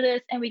patients through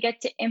this, and we get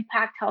to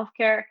impact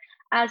healthcare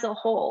as a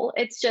whole.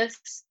 It's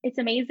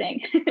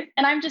amazing.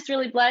 And I'm just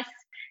really blessed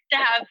to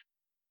have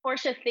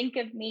Portia think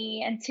of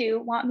me and to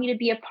want me to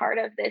be a part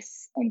of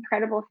this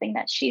incredible thing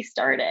that she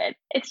started.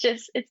 It's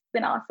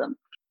been awesome.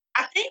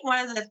 I think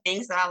one of the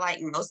things that I like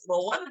most,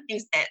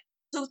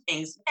 two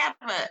things.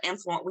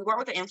 We work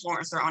with an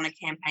influencer on a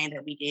campaign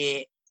that we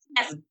did.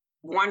 That's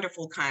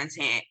wonderful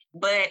content,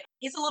 but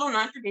it's a little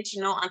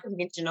non-traditional,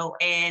 unconventional,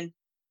 and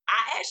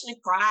I actually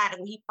cried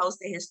when he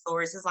posted his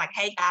stories. It's like,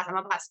 hey guys, I'm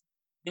about to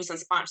do some a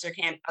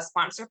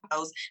sponsor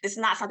post. This is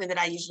not something that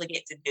I usually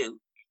get to do.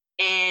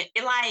 And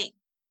it like,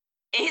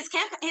 and his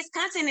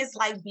content is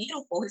like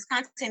beautiful. His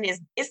content is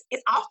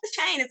it's off the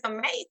chain. It's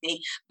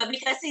amazing. But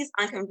because he's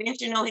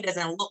unconventional, he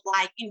doesn't look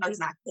like, he's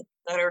not cookie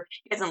cutter.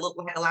 He doesn't look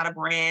like a lot of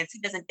brands. He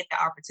doesn't get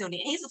the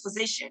opportunity. And he's a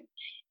physician.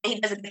 And he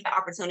doesn't get the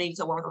opportunity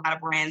to work with a lot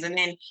of brands. And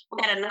then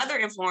we had another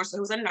influencer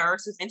who's a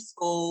nurse who's in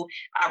school.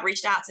 I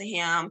reached out to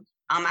him.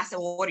 I said,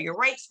 well, what are your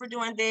rates for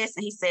doing this?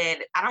 And he said,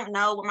 I don't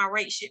know what my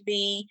rate should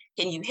be.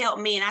 Can you help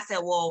me? And I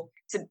said, well,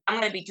 I'm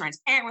going to be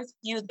transparent with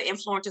you. The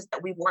influencers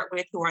that we work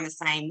with who are in the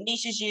same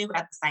niche as you,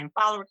 have the same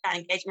follower count,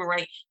 engagement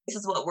rate, this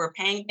is what we're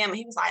paying them. And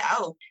he was like,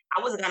 oh,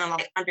 I wasn't going to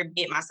like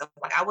underbid myself.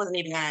 Like, I wasn't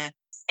even going to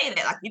say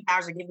that. Like, you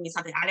guys are giving me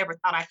something I never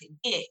thought I could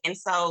get. And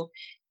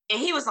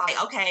he was like,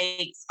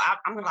 okay, so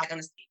I'm going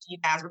to speak to you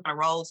guys. We're going to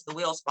roll till the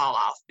wheels fall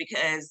off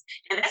and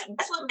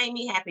that's what made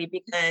me happy,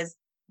 because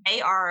they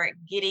are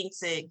getting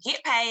to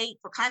get paid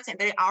for content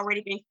they've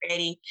already been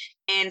creating.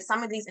 And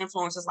some of these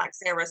influencers, like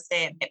Sarah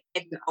said, that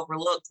they've been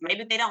overlooked.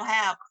 Maybe they don't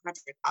have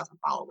 100,000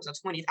 followers or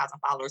 20,000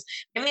 followers.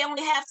 Maybe they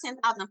only have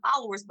 10,000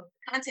 followers, but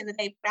the content that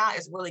they put out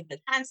is really good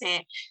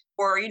content.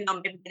 Or,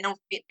 maybe they don't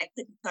fit that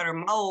cookie cutter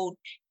mold.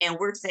 And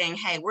we're saying,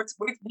 hey,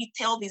 we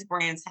tell these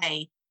brands,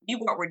 hey, you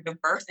work with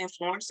diverse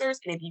influencers.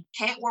 And if you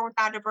can't work with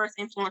our diverse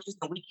influencers,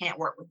 then we can't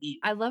work with you.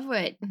 I love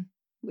what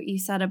you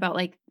said about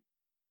like,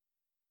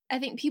 I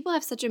think people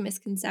have such a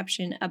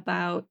misconception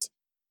about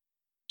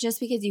just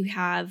because you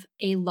have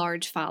a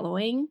large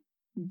following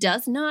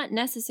does not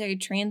necessarily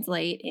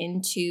translate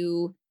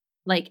into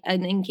like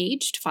an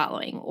engaged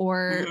following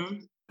or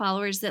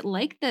followers that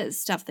like the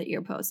stuff that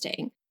you're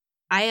posting.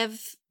 I have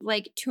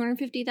like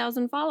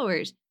 250,000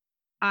 followers.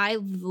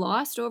 I've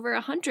lost over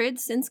 100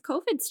 since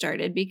COVID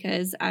started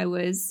because I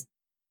was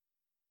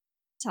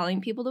telling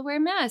people to wear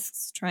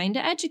masks, trying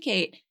to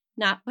educate,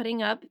 not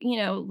putting up,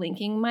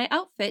 linking my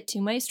outfit to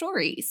my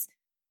stories.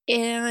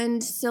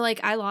 And so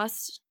like I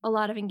lost a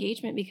lot of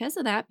engagement because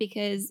of that,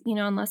 because,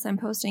 unless I'm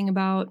posting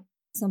about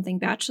something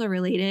Bachelor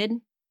related,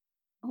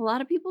 a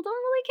lot of people don't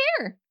really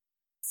care.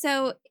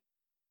 So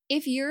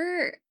if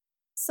you're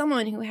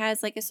someone who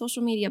has like a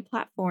social media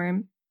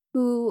platform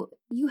who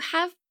you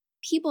have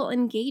people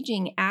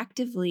engaging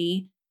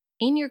actively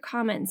in your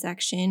comment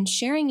section,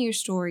 sharing your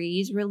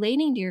stories,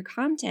 relating to your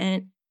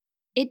content,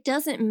 it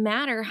doesn't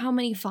matter how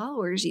many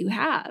followers you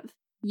have.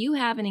 You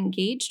have an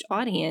engaged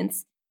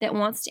audience that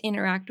wants to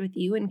interact with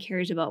you and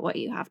cares about what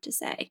you have to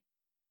say.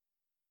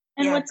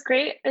 And what's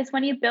great is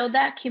when you build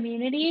that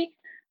community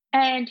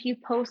and you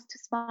post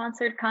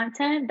sponsored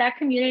content, that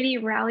community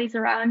rallies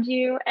around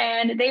you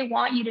and they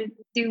want you to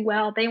do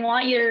well. They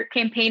want your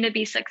campaign to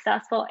be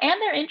successful, and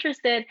they're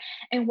interested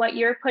in what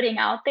you're putting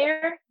out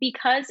there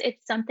because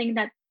it's something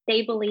that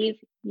they believe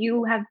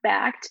you have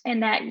backed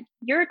and that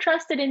you're a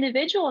trusted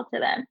individual to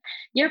them.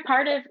 You're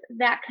part of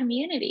that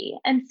community.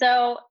 And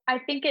so I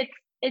think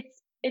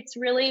it's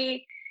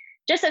really,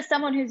 just as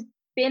someone who's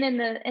been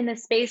in the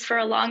space for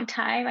a long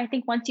time, I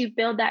think once you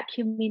build that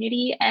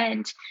community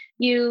and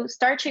you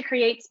start to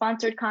create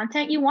sponsored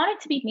content, you want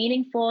it to be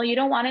meaningful. You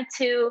don't want it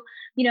to,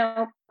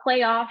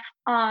 play off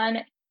on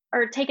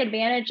or take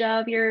advantage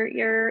of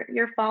your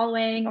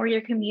following or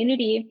your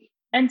community.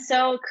 And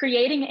so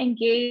creating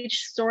engaged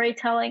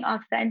storytelling,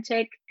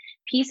 authentic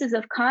pieces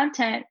of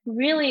content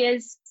really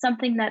is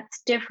something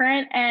that's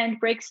different and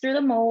breaks through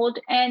the mold,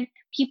 and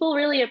people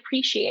really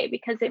appreciate,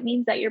 because it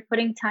means that you're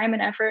putting time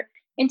and effort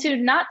into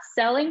not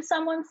selling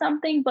someone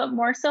something, but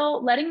more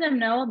so letting them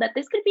know that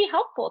this could be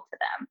helpful to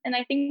them. And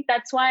I think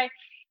that's why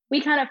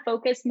we kind of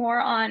focus more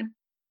on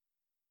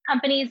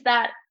companies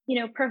that,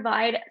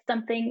 provide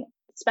something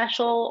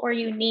special or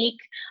unique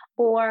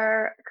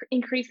or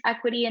increase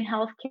equity in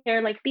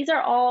healthcare. Like, these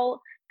are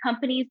all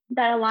companies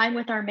that align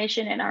with our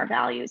mission and our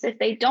values. If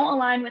they don't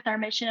align with our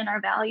mission and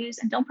our values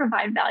and don't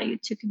provide value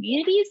to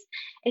communities,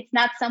 it's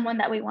not someone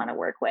that we want to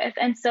work with.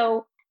 And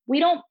so we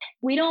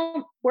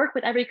don't work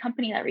with every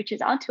company that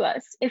reaches out to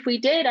us. If we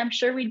did, I'm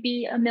sure we'd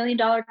be $1 million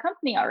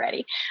company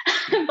already.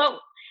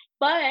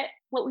 But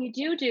what we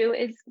do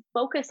is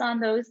focus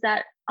on those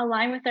that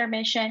align with our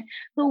mission,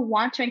 who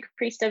want to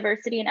increase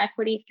diversity and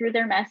equity through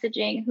their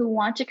messaging, who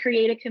want to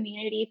create a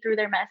community through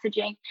their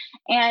messaging.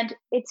 And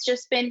it's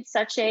just been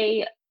such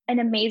an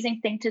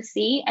amazing thing to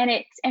see. And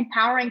it's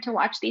empowering to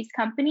watch these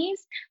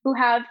companies who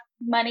have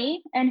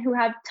money and who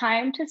have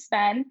time to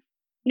spend,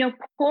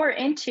 pour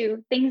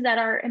into things that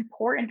are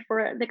important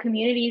for the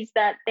communities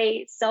that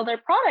they sell their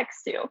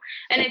products to.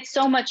 And it's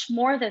so much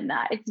more than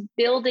that. It's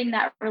building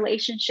that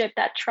relationship,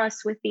 that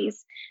trust with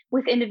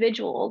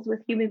individuals,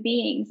 with human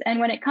beings. And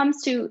when it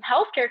comes to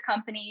healthcare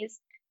companies,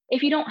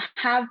 if you don't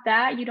have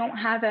that, you don't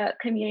have a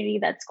community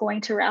that's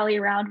going to rally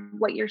around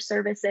what your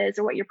service is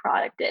or what your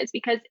product is,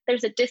 because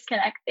there's a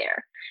disconnect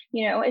there.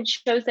 It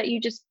shows that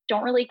you just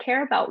don't really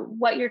care about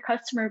what your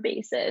customer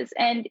base is.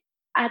 And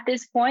at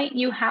this point,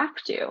 you have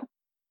to,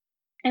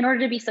 in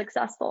order to be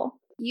successful.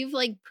 You've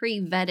like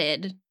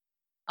pre-vetted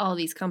all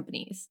these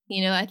companies.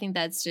 I think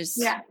that's just,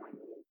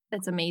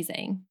 that's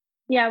amazing.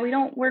 Yeah, we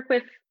don't work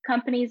with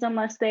companies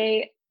unless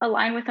they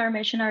align with our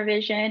mission, our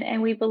vision.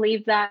 And we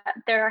believe that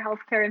there are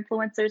healthcare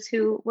influencers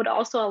who would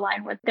also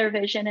align with their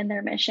vision and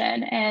their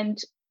mission. And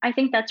I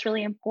think that's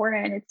really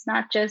important. It's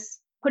not just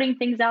putting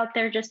things out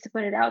there just to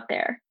put it out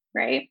there,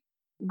 right?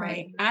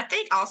 Right. And I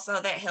think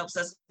also that helps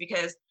us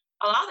because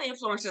a lot of the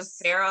influencers,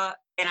 Sarah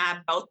and I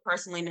both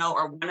personally know,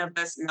 or one of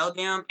us know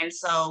them. And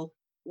so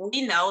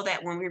we know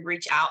that when we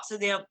reach out to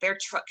them, they're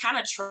kind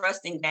of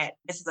trusting that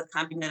this is a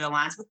company that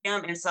aligns with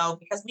them. And so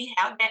because we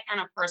have that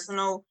kind of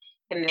personal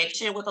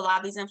connection with a lot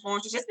of these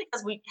influencers, just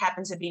because we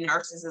happen to be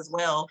nurses as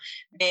well,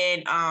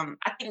 then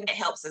I think that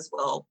helps as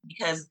well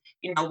because,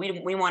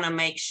 we want to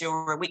make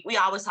sure we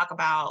always talk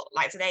about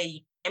like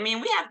today. I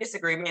mean, we have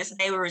disagreements.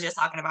 Today we were just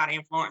talking about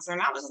influencer,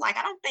 and I was just like,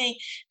 I don't think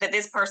that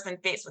this person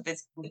fits with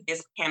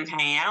this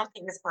campaign. I don't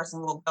think this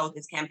person will go with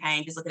this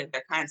campaign just looking at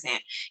their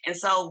content. And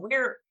so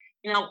we're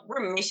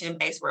mission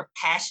based. We're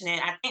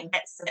passionate. I think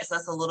that sets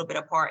us a little bit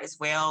apart as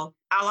well.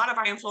 A lot of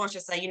our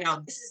influencers say,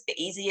 this is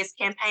the easiest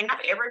campaign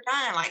I've ever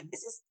done. Like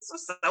this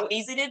was so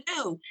easy to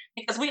do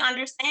because we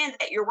understand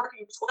that you're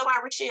working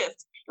 12-hour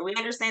shifts, and we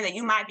understand that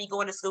you might be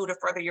going to school to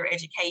further your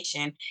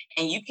education,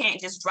 and you can't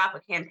just drop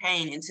a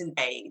campaign in 2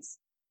 days.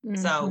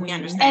 So we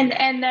understand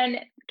and then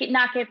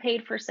not get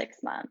paid for 6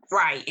 months.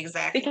 Right,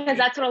 exactly. Because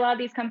that's what a lot of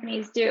these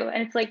companies do.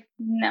 And it's like,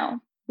 no,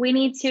 we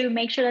need to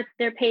make sure that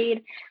they're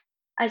paid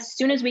as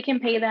soon as we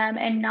can pay them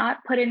and not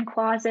put in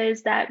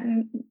clauses that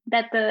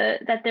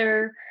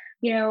they're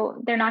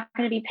not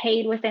going to be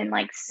paid within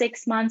like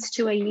 6 months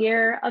to a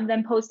year of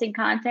them posting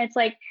content. It's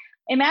like,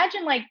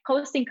 imagine like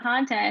posting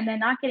content and then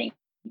not getting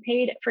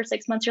paid for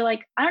 6 months. You're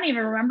like, I don't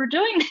even remember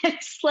doing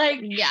this. Like,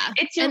 yeah,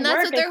 it's your and that's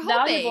work, what they're it's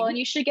valuable, hoping. and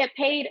you should get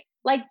paid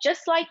like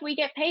just like we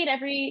get paid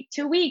every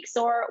 2 weeks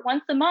or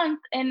once a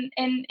month in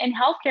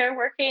healthcare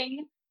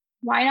working.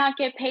 Why not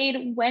get paid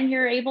when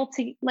you're able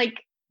to, like,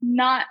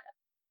 not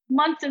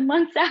months and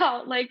months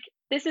out? Like,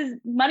 this is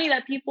money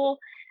that people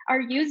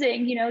are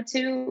using,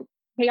 to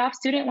pay off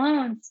student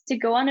loans, to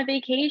go on a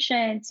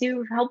vacation,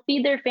 to help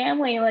feed their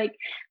family. Like,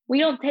 we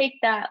don't take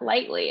that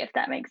lightly, if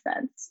that makes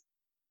sense.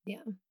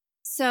 Yeah.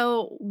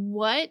 So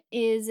what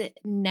is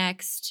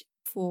next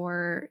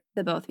for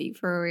the both of you,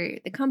 for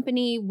the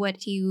company? What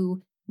do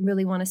you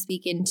really want to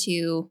speak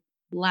into?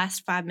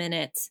 Last 5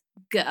 minutes,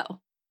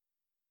 go.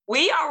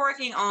 We are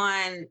working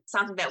on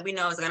something that we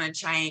know is going to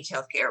change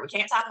healthcare. We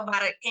can't talk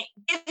about it,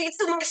 can't get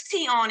too much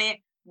tea on it,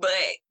 but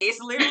it's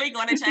literally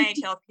going to change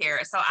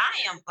healthcare. So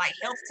I am like,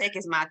 health tech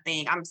is my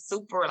thing. I'm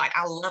super, like,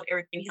 I love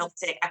everything health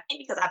tech. I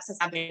think because since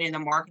I've been in the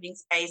marketing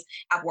space,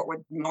 I've worked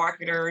with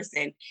marketers,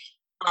 and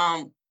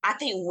I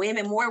think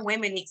more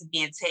women need to be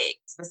in tech,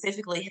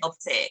 specifically health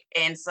tech.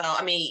 And so,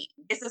 I mean,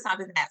 this is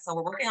something so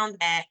we're working on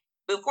that.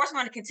 We, of course,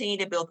 want to continue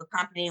to build the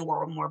company and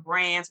work with more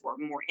brands, work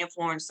with more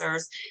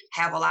influencers,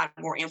 have a lot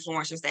more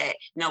influencers that,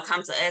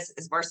 come to us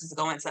versus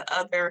going to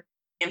other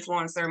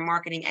influencer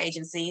marketing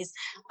agencies.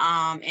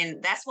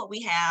 And that's what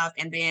we have.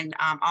 And then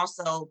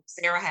also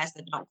Sarah has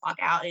the Don't Clock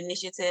Out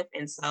initiative.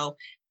 And so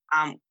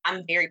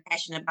I'm very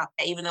passionate about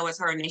that. Even though it's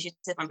her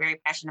initiative, I'm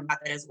very passionate about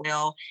that as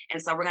well. And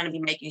so we're going to be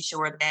making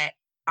sure that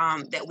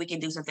that we can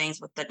do some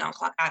things with the Don't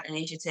Clock Out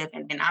initiative.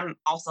 And then I'm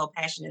also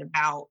passionate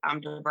about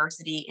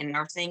diversity in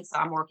nursing. So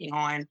I'm working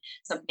on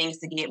some things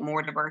to get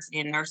more diversity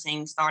in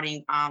nursing,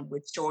 starting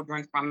with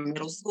children from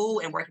middle school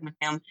and working with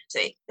them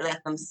to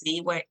let them see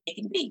what it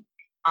can be.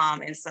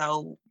 And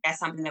so that's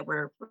something that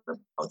we're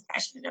both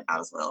passionate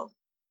about as well.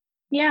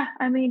 Yeah,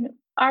 I mean,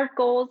 our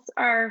goals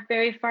are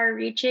very far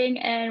reaching,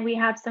 and we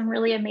have some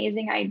really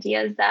amazing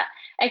ideas that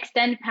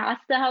extend past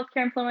the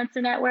Healthcare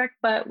Influencer Network,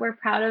 but we're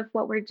proud of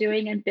what we're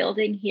doing and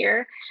building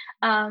here.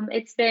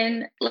 It's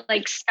been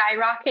like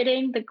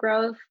skyrocketing, the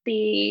growth,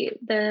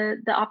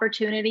 the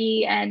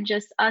opportunity, and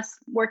just us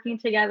working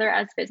together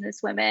as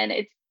business women.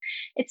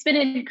 It's been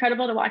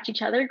incredible to watch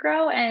each other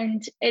grow,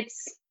 and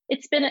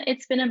it's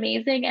been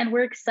amazing, and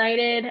we're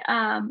excited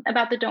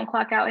about the Don't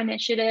Clock Out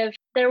initiative.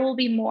 There will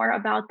be more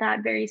about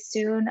that very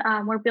soon.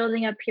 We're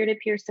building a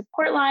peer-to-peer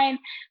support line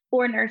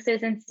for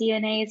nurses and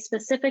CNAs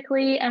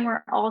specifically, and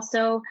we're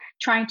also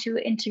trying to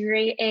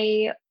integrate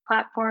a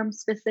platform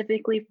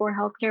specifically for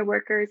healthcare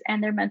workers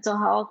and their mental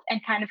health,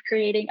 and kind of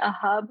creating a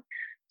hub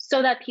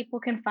so that people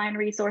can find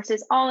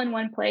resources all in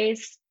one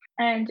place.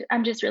 And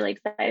I'm just really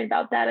excited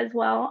about that as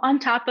well. On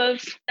top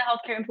of the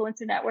Healthcare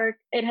Influencer Network,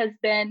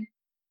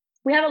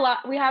 we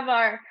have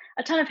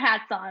a ton of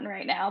hats on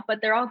right now, but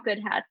they're all good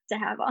hats to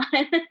have on.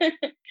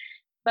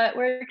 But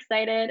we're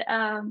excited.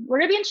 We're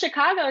going to be in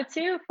Chicago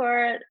too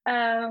for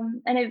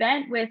an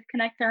event with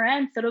Connect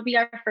RN. So it'll be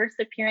our first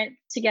appearance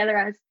together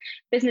as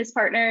business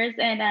partners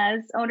and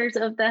as owners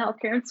of the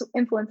Healthcare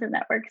Influencer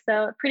Network.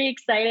 So pretty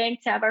exciting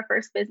to have our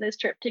first business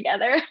trip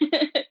together.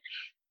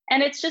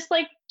 And it's just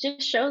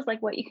shows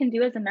like what you can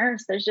do as a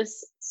nurse. There's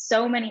just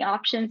so many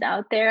options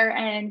out there,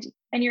 and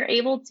you're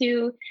able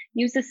to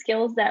use the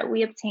skills that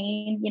we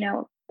obtain,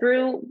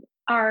 through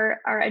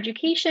our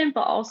education,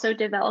 but also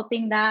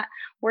developing that,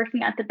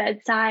 working at the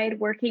bedside,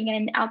 working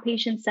in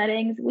outpatient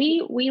settings.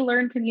 We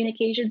learn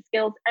communication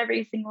skills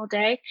every single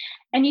day,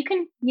 and you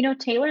can,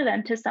 tailor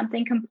them to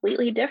something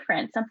completely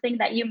different, something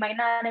that you might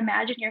not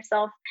imagine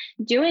yourself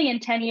doing in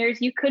 10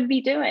 years, you could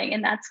be doing.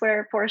 And that's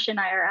where Portia and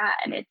I are at.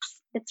 And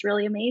it's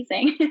really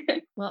amazing.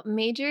 Well,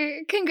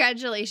 major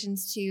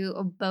congratulations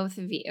to both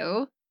of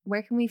you.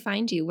 Where can we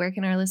find you? Where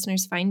can our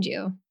listeners find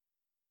you?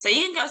 So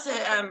you can go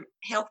to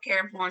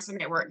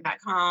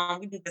healthcareinfluencernetwork.com.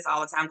 We do this all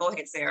the time. Go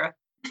ahead, Sarah.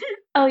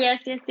 Oh, yes.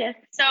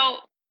 So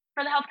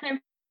for the Healthcare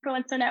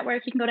Influencer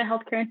Network, you can go to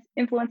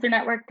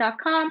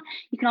healthcareinfluencernetwork.com.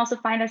 You can also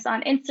find us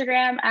on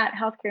Instagram at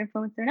Healthcare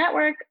Influencer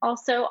Network,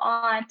 also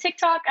on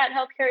TikTok at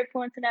Healthcare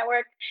Influencer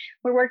Network.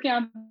 We're working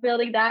on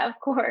building that, of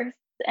course.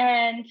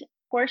 And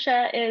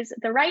Portia is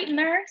The Right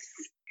Nurse,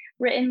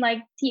 written like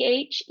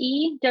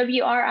THEWRITENURSE.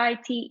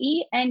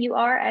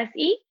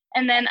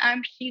 And then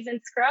She's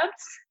in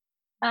Scrubs.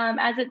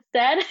 As it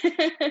said,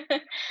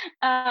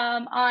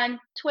 on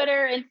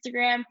Twitter,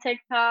 Instagram,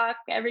 TikTok,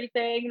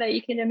 everything that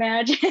you can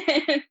imagine.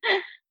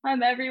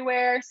 I'm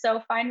everywhere.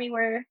 So find me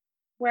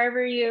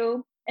wherever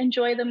you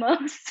enjoy the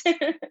most.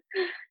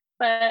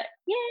 But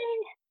yay.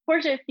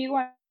 Portia, if you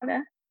want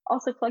to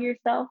also plug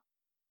yourself.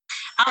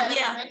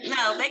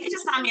 No, they can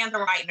just find me on The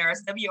Right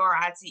Nurse,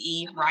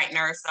 WRITE, Right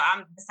Nurse. So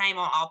I'm the same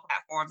on all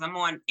platforms. I'm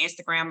on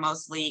Instagram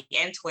mostly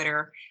and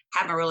Twitter.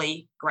 Haven't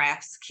really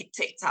grasped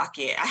TikTok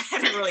yet. I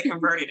haven't really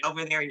converted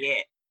over there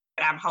yet,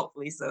 but I'm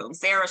hopefully soon.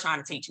 Sarah's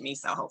trying to teach me,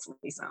 so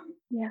hopefully soon.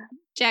 Yeah.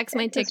 Jack's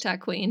my TikTok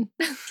queen.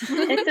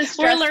 It's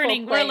a We're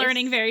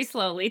learning very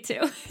slowly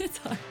too. It's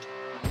hard.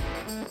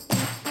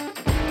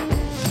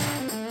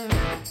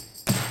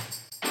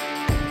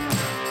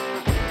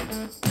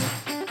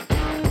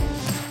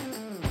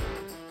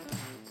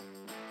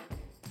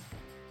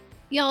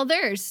 Y'all,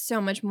 there's so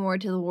much more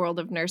to the world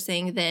of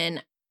nursing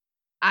than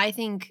I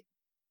think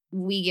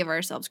we give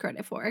ourselves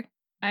credit for.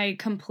 I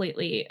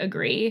completely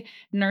agree.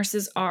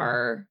 Nurses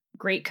are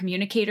great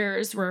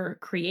communicators. We're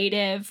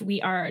creative.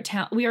 We are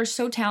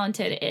so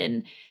talented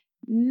in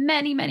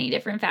many, many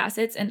different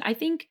facets. And I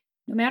think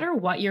no matter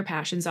what your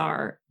passions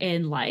are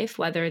in life,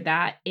 whether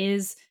that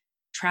is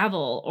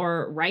travel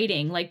or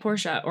writing like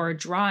Portia, or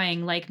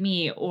drawing like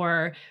me,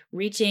 or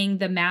reaching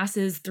the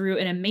masses through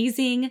an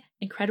amazing,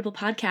 incredible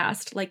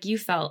podcast like you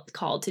felt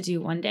called to do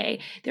one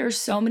day. There are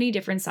so many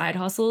different side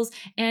hustles.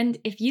 And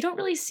if you don't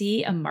really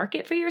see a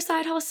market for your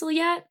side hustle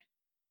yet,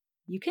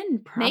 you can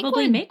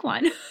probably make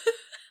one.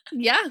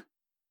 Yeah.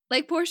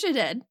 Like Portia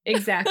did.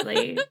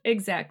 Exactly.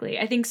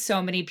 I think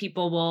so many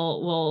people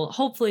will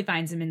hopefully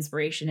find some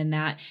inspiration in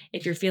that.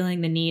 If you're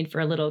feeling the need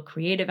for a little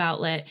creative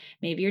outlet,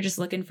 maybe you're just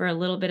looking for a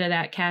little bit of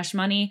that cash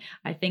money.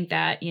 I think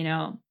that,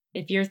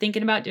 if you're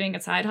thinking about doing a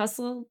side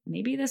hustle,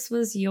 maybe this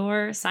was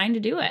your sign to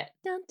do it.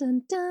 Dun,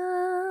 dun,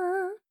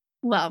 dun.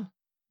 Well,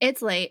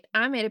 it's late.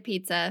 I made a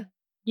pizza.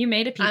 You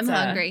made a pizza. I'm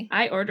hungry.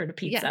 I ordered a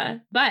pizza. Yeah.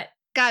 But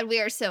God,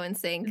 we are so in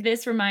sync.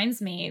 This reminds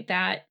me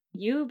that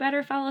you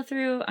better follow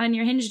through on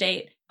your Hinge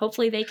date.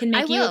 Hopefully they can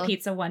make you a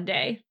pizza one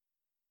day.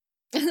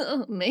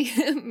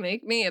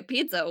 Make me a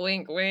pizza.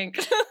 Wink, wink.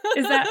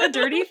 Is that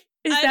dirty? Know.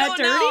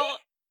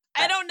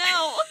 I don't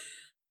know.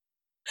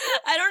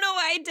 I don't know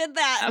why I did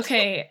that.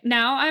 Okay,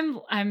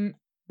 now I'm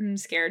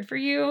scared for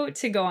you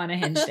to go on a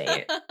Hinge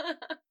date.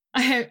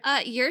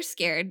 You're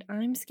scared.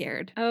 I'm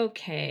scared.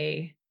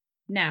 Okay.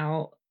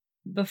 Now,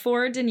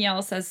 before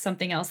Danielle says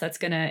something else that's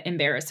gonna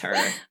embarrass her,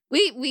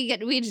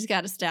 we just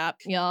gotta stop,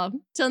 y'all.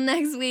 Till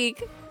next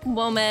week.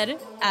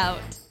 WOMED out.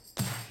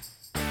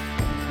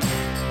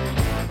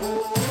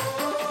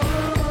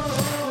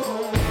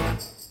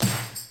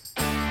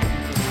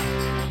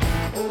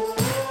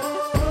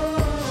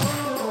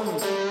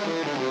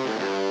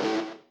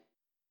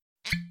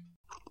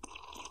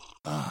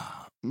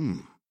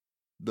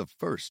 The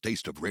first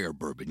taste of rare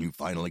bourbon you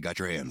finally got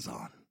your hands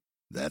on.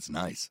 That's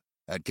nice.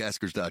 At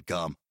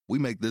Caskers.com, we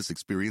make this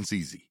experience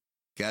easy.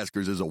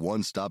 Caskers is a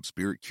one-stop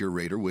spirit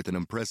curator with an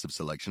impressive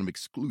selection of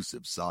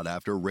exclusive,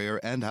 sought-after, rare,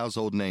 and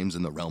household names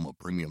in the realm of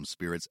premium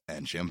spirits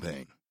and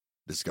champagne.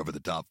 Discover the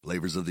top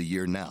flavors of the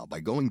year now by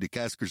going to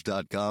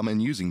Caskers.com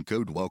and using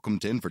code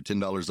WELCOME10 for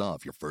 $10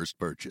 off your first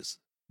purchase.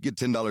 Get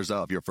 $10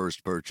 off your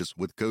first purchase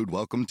with code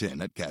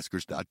WELCOME10 at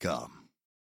Caskers.com.